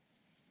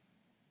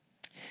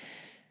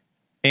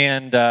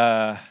 And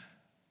I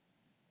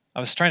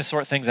was trying to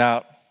sort things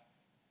out.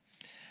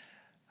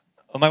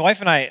 Well, my wife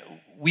and I,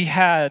 we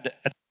had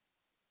a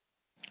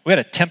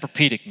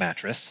Tempur-Pedic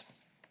mattress.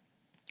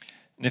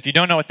 And if you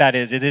don't know what that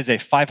is, it is a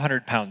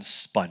 500-pound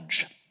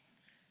sponge.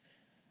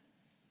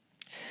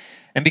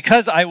 And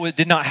because I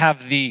did not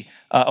have the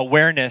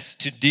awareness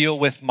to deal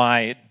with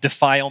my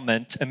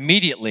defilement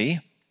immediately,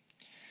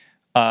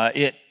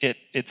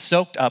 it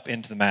soaked up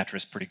into the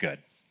mattress pretty good.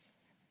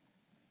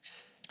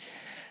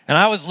 And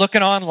I was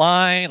looking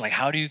online, like,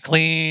 how do you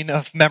clean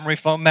a memory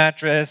foam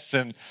mattress?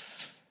 And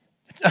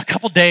a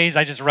couple days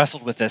I just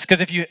wrestled with this. Because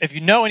if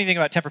you know anything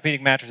about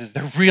Tempur-Pedic mattresses,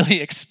 they're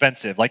really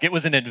expensive. Like, it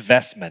was an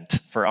investment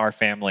for our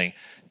family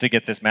to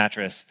get this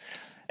mattress.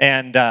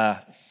 And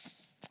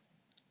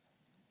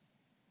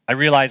I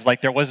realized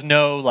like there was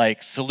no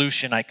like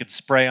solution I could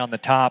spray on the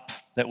top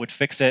that would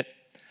fix it.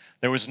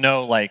 There was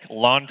no like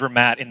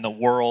laundromat in the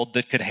world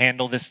that could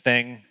handle this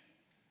thing.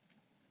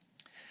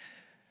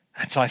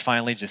 And so I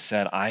finally just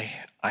said, I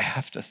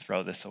have to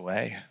throw this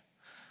away.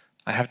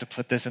 I have to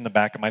put this in the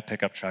back of my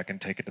pickup truck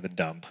and take it to the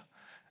dump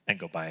and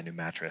go buy a new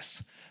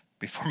mattress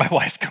before my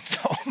wife comes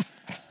home.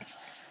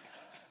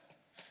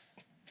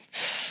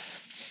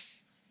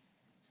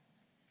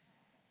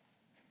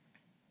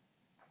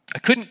 I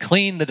couldn't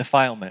clean the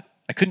defilement.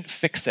 I couldn't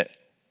fix it.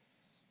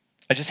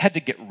 I just had to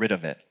get rid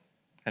of it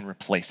and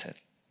replace it.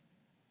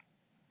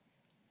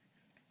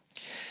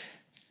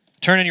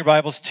 Turn in your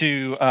Bibles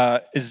to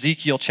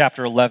Ezekiel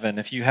chapter 11.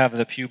 If you have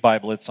the Pew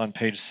Bible, it's on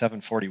page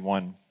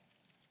 741.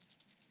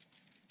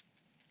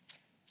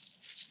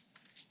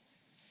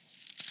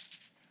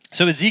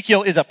 So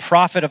Ezekiel is a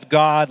prophet of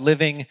God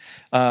living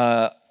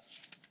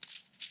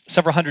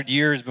several hundred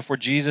years before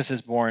Jesus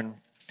is born.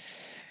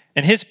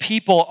 And his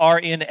people are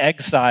in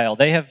exile.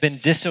 They have been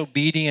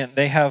disobedient.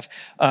 They have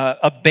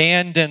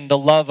abandoned the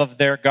love of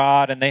their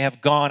God, and they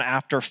have gone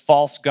after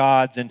false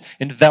gods and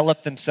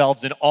enveloped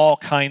themselves in all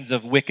kinds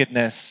of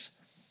wickedness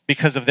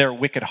because of their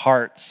wicked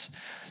hearts.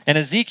 And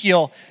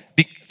Ezekiel,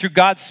 through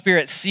God's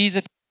Spirit, sees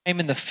a time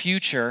in the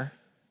future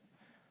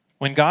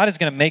when God is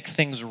going to make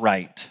things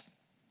right.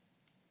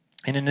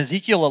 And in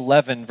Ezekiel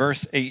 11,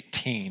 verse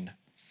 18,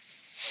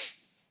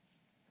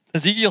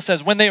 Ezekiel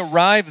says, when they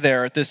arrive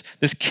there at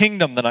this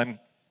kingdom that I'm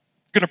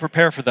going to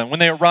prepare for them, when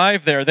they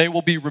arrive there, they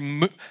will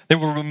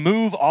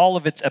remove all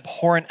of its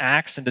abhorrent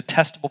acts and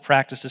detestable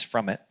practices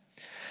from it.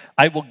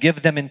 I will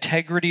give them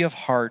integrity of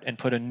heart and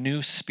put a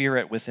new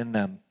spirit within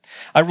them.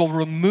 I will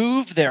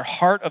remove their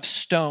heart of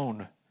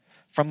stone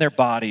from their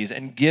bodies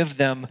and give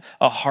them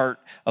a heart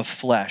of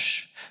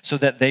flesh, so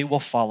that they will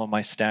follow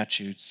my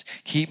statutes,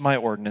 keep my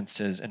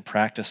ordinances, and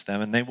practice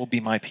them, and they will be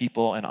my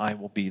people, and I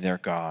will be their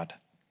God.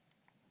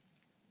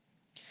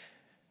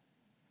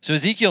 So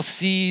Ezekiel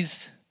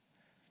sees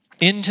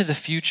into the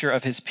future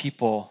of his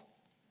people,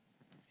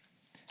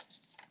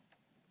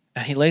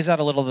 and he lays out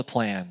a little of the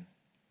plan.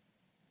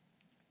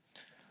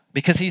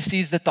 Because he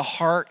sees that the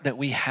heart that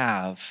we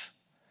have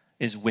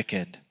is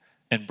wicked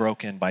and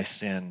broken by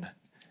sin.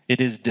 It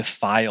is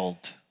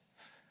defiled,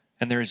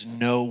 and there is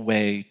no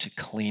way to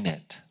clean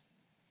it.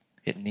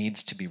 It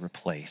needs to be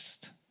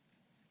replaced.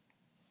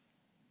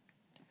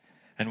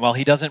 And while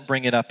he doesn't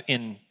bring it up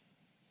in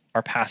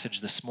our passage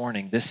this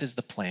morning, this is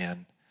the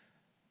plan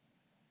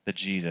that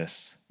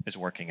Jesus is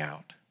working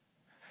out.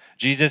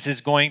 Jesus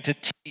is going to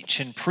teach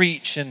and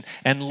preach and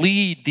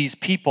lead these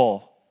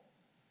people,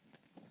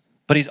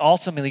 but he's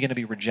ultimately going to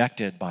be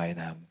rejected by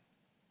them.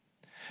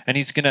 And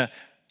he's going to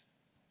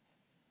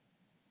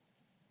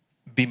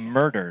be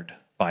murdered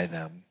by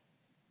them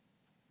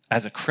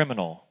as a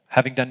criminal.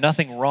 Having done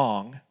nothing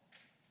wrong,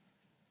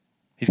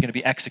 he's going to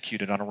be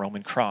executed on a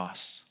Roman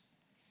cross.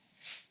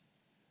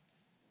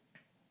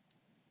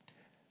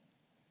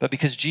 But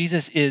because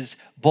Jesus is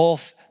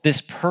both this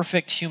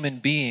perfect human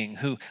being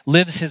who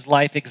lives his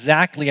life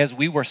exactly as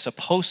we were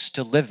supposed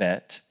to live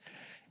it,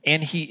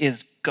 and he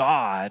is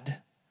God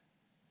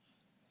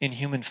in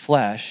human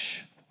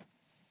flesh,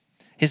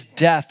 his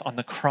death on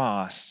the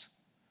cross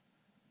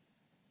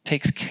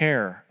takes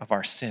care of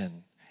our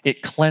sin.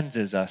 It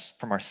cleanses us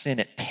from our sin.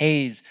 It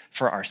pays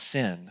for our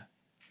sin.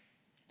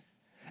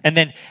 And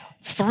then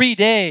 3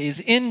 days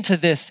into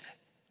this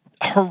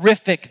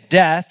horrific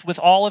death with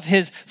all of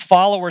his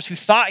followers who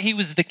thought he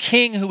was the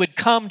king who would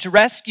come to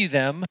rescue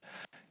them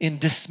in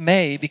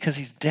dismay because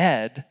he's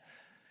dead,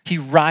 he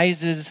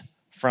rises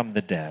from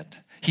the dead.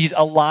 He's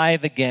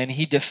alive again.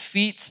 He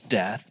defeats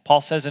death.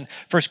 Paul says in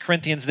 1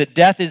 Corinthians that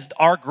death is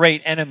our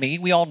great enemy.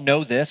 We all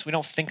know this. We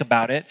don't think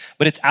about it,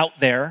 but it's out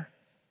there.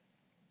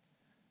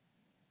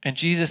 And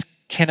Jesus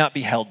cannot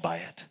be held by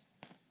it.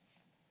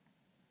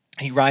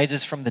 He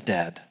rises from the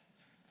dead.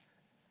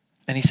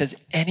 And he says,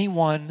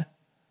 anyone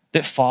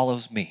that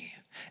follows me,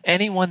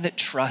 anyone that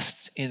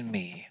trusts in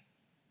me,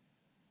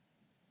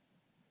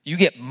 you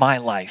get my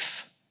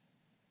life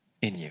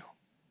in you.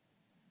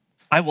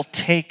 I will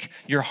take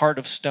your heart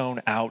of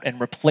stone out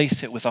and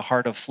replace it with a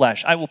heart of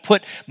flesh. I will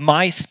put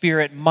my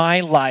spirit,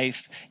 my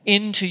life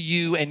into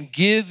you and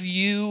give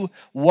you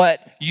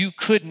what you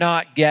could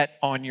not get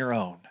on your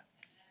own.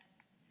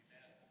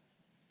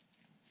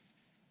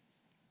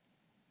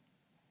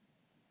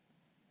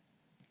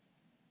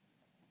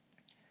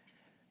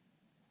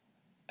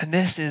 And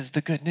this is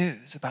the good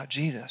news about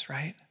Jesus,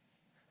 right?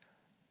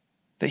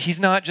 That he's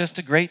not just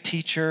a great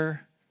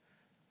teacher.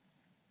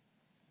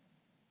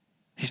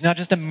 He's not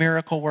just a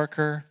miracle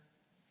worker.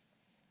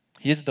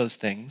 He is those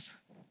things.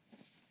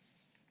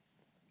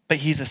 But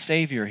he's a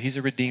savior. He's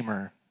a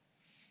redeemer.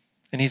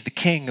 And he's the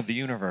king of the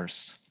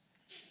universe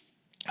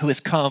who has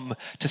come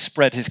to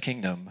spread his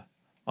kingdom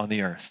on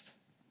the earth.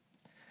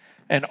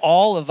 And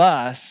all of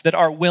us that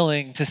are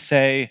willing to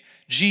say,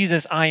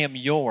 Jesus, I am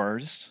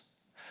yours,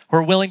 who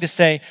are willing to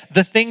say,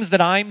 the things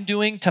that I'm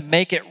doing to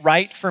make it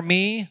right for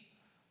me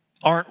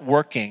aren't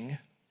working,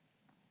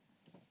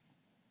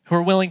 who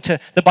are willing to,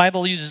 the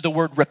Bible uses the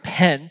word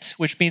repent,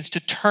 which means to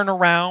turn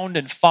around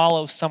and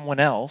follow someone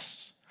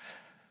else,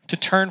 to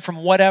turn from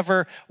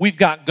whatever we've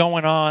got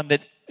going on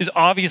that is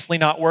obviously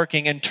not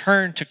working and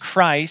turn to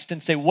Christ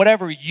and say,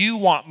 whatever you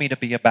want me to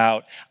be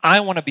about, I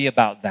want to be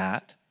about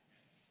that.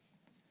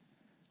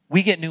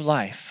 We get new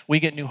life. We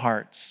get new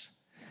hearts.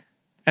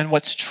 And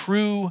what's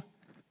true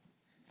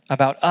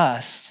about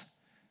us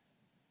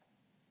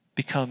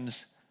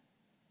becomes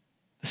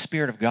the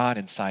Spirit of God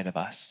inside of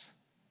us,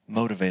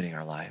 motivating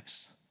our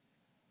lives.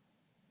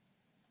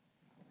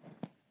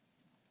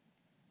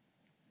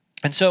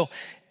 And so,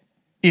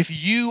 if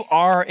you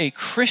are a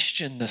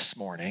Christian this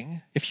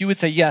morning, if you would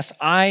say, yes,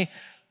 I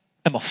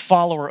am a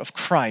follower of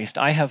Christ,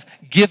 I have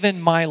given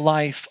my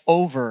life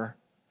over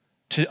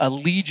to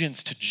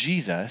allegiance to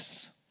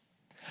Jesus,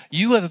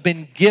 you have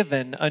been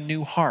given a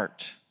new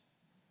heart.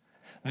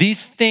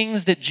 These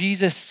things that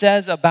Jesus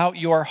says about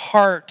your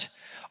heart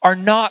are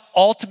not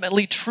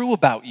ultimately true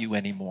about you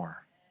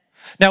anymore.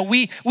 Now,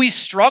 we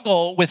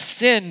struggle with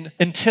sin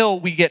until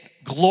we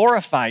get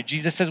glorified.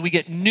 Jesus says we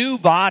get new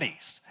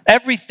bodies.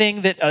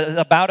 Everything that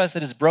about us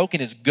that is broken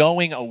is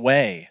going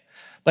away,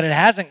 but it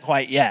hasn't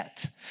quite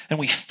yet, and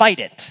we fight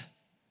it.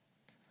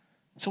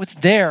 So it's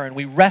there, and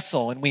we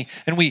wrestle, and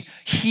we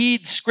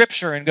heed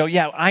Scripture and go,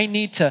 yeah, I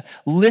need to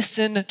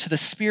listen to the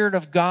Spirit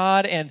of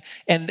God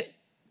and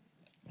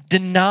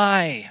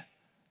deny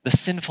the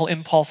sinful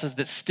impulses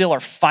that still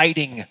are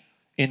fighting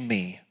in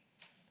me.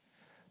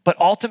 But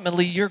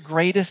ultimately, your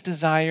greatest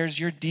desires,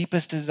 your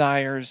deepest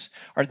desires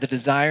are the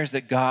desires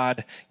that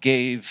God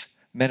gave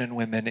men and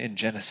women in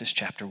Genesis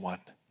chapter 1.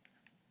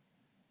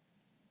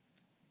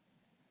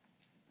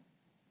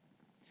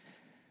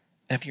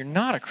 And if you're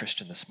not a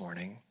Christian this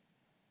morning,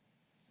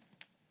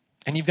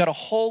 and you've got a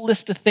whole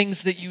list of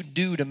things that you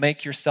do to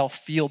make yourself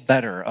feel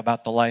better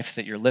about the life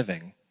that you're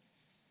living,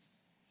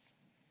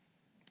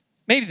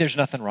 maybe there's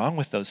nothing wrong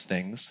with those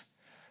things.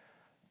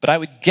 But I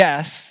would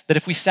guess that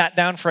if we sat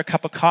down for a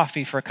cup of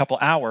coffee for a couple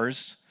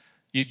hours,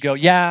 you'd go,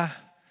 yeah,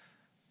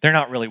 they're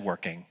not really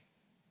working.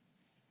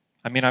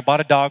 I mean, I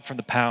bought a dog from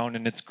the pound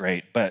and it's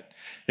great, but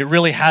it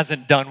really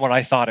hasn't done what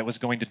I thought it was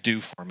going to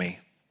do for me.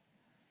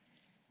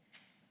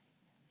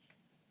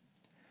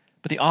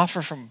 But the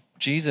offer from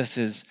Jesus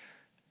is,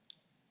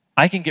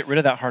 I can get rid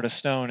of that heart of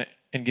stone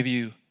and give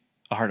you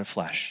a heart of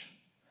flesh.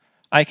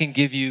 I can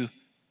give you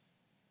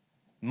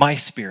my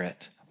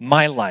spirit,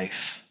 my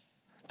life.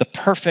 The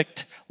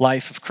perfect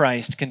life of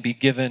Christ can be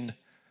given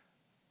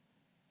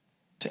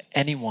to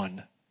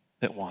anyone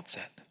that wants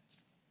it.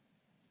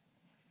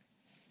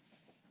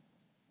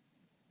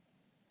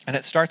 And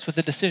it starts with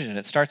a decision.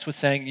 It starts with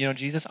saying,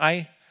 Jesus,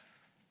 I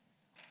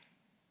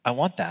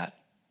want that.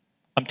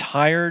 I'm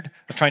tired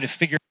of trying to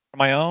figure it out on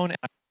my own, and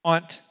I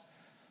want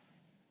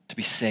to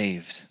be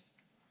saved.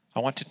 I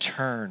want to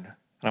turn,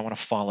 and I want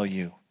to follow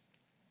you.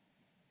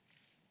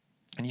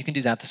 And you can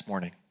do that this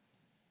morning.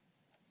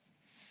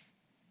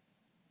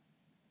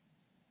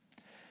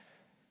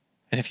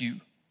 And if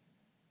you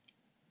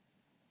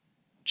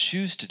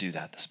choose to do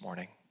that this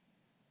morning,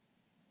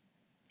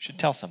 you should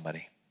tell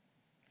somebody.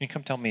 You can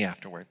come tell me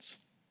afterwards.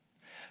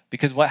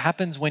 Because what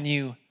happens when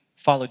you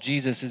follow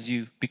Jesus is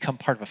you become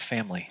part of a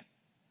family.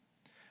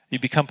 You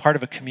become part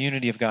of a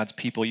community of God's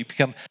people. You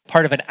become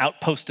part of an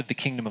outpost of the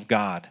kingdom of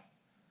God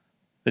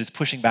that is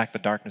pushing back the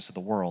darkness of the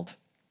world.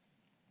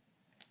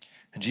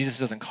 And Jesus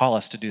doesn't call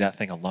us to do that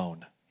thing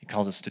alone. He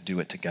calls us to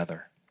do it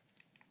together.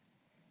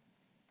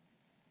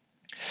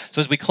 So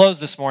as we close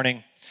this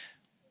morning,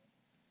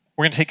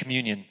 we're going to take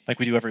communion like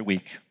we do every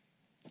week.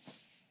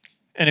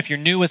 And if you're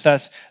new with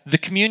us, the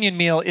communion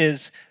meal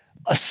is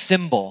a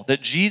symbol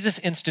that Jesus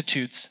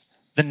institutes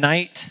the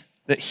night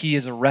that he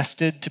is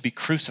arrested to be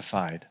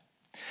crucified.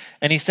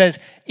 And he says,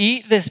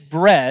 eat this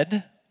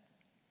bread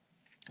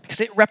because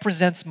it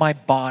represents my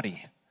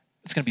body.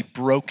 It's going to be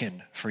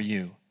broken for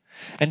you.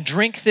 And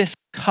drink this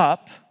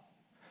cup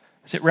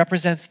because it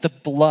represents the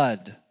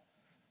blood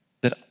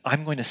that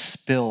I'm going to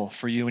spill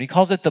for you. And he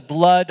calls it the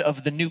blood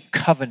of the new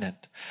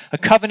covenant. A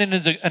covenant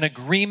is an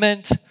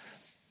agreement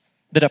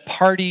that a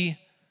party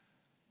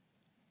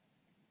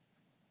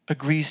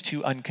agrees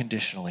to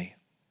unconditionally.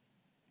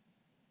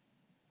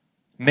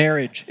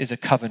 Marriage is a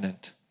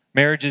covenant.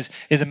 Marriage is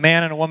a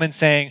man and a woman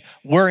saying,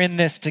 we're in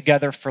this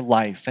together for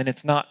life, and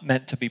it's not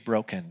meant to be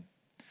broken.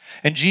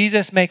 And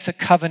Jesus makes a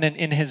covenant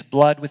in his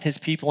blood with his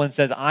people and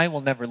says, I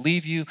will never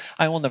leave you.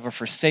 I will never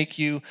forsake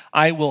you.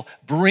 I will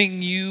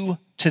bring you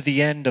to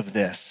the end of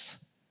this.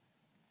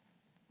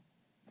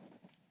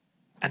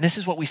 And this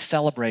is what we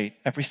celebrate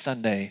every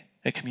Sunday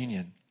at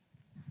communion.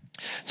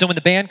 So when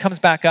the band comes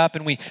back up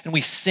and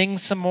we sing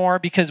some more,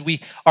 because we're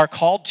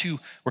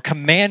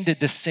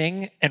commanded to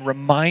sing and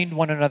remind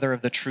one another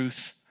of the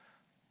truth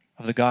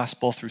of the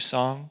gospel through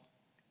song.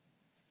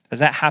 As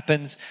that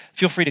happens,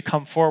 feel free to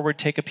come forward,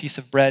 take a piece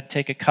of bread,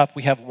 take a cup.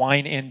 We have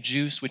wine and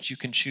juice, which you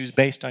can choose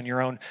based on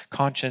your own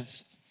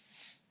conscience.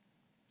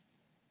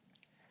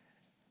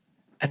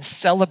 And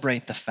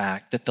celebrate the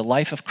fact that the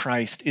life of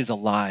Christ is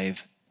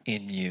alive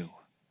in you.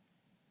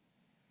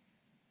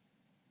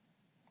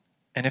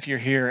 And if you're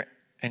here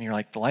and you're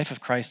like, the life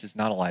of Christ is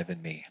not alive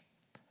in me,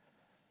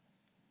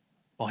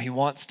 well, he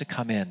wants to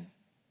come in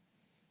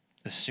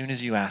as soon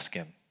as you ask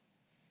him.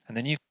 And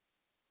then you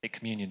take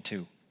communion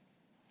too.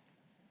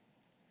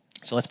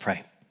 So let's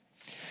pray.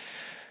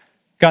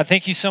 God,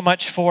 thank you so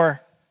much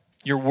for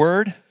your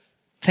word.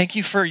 Thank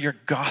you for your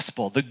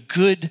gospel, the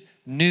good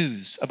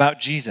news about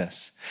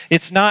Jesus.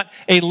 It's not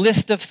a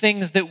list of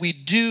things that we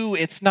do.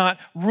 It's not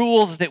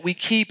rules that we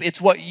keep.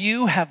 It's what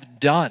you have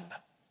done.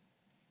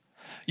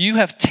 You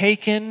have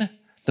taken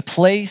the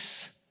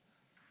place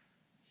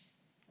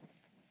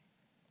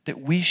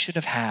that we should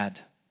have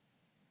had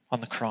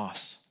on the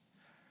cross.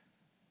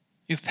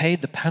 You've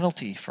paid the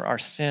penalty for our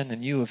sin,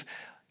 and you have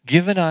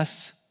given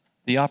us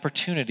the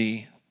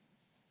opportunity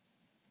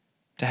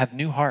to have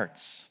new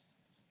hearts.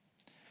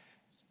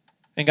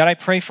 And God, I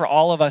pray for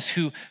all of us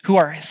who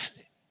are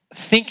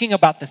thinking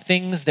about the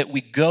things that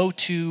we go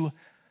to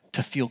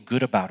feel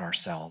good about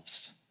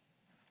ourselves.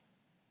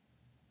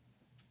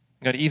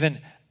 God,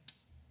 even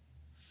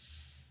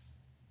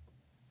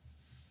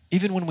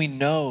when we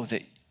know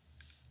that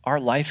our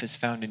life is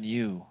found in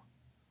you,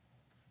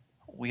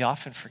 we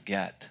often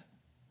forget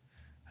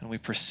and we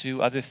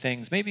pursue other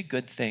things, maybe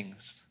good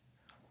things,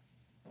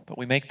 but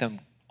we make them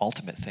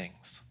ultimate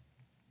things.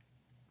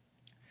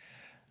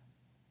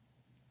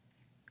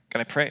 God,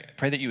 I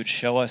pray that you would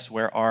show us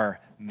where our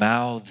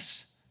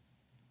mouths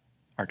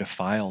are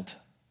defiled,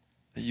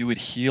 that you would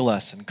heal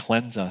us and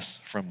cleanse us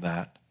from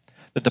that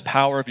the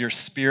power of your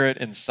Spirit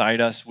inside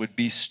us would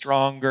be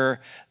stronger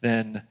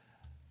than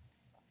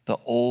the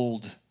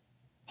old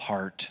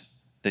heart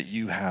that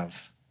you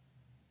have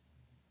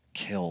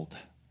killed.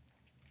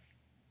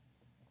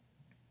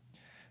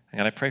 And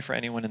God, I pray for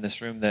anyone in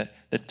this room that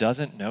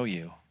doesn't know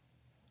you,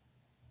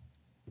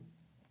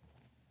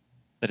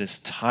 that is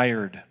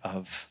tired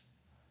of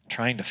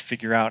trying to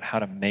figure out how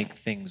to make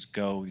things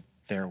go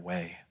their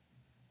way,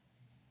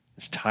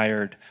 is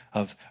tired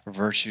of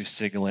virtue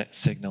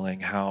signaling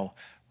how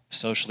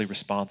socially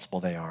responsible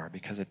they are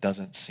because it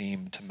doesn't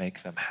seem to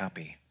make them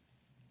happy.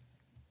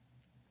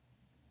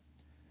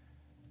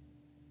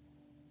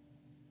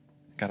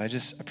 God, I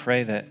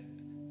pray that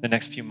the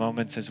next few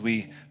moments as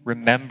we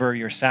remember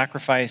your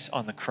sacrifice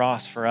on the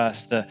cross for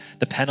us, the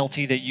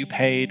penalty that you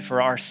paid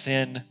for our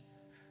sin,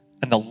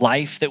 and the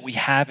life that we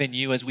have in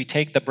you as we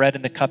take the bread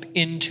and the cup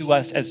into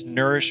us as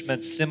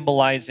nourishment,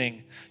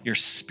 symbolizing your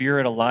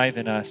Spirit alive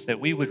in us,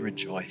 that we would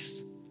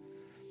rejoice,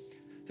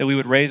 that we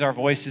would raise our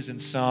voices in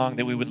song,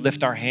 that we would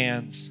lift our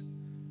hands,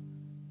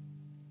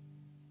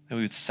 that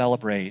we would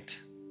celebrate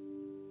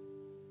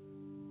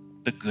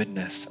the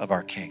goodness of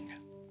our King.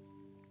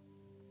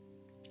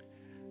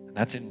 And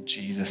that's in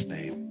Jesus'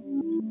 name.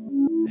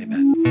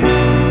 Amen.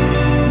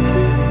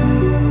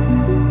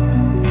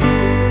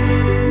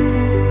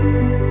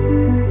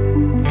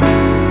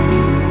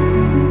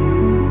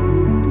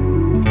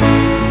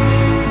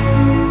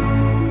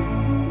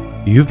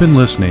 You've been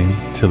listening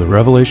to the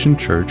Revelation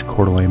Church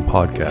Coeur d'Alene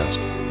podcast.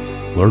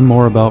 Learn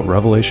more about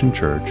Revelation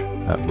Church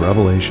at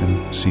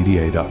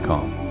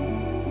revelationcda.com.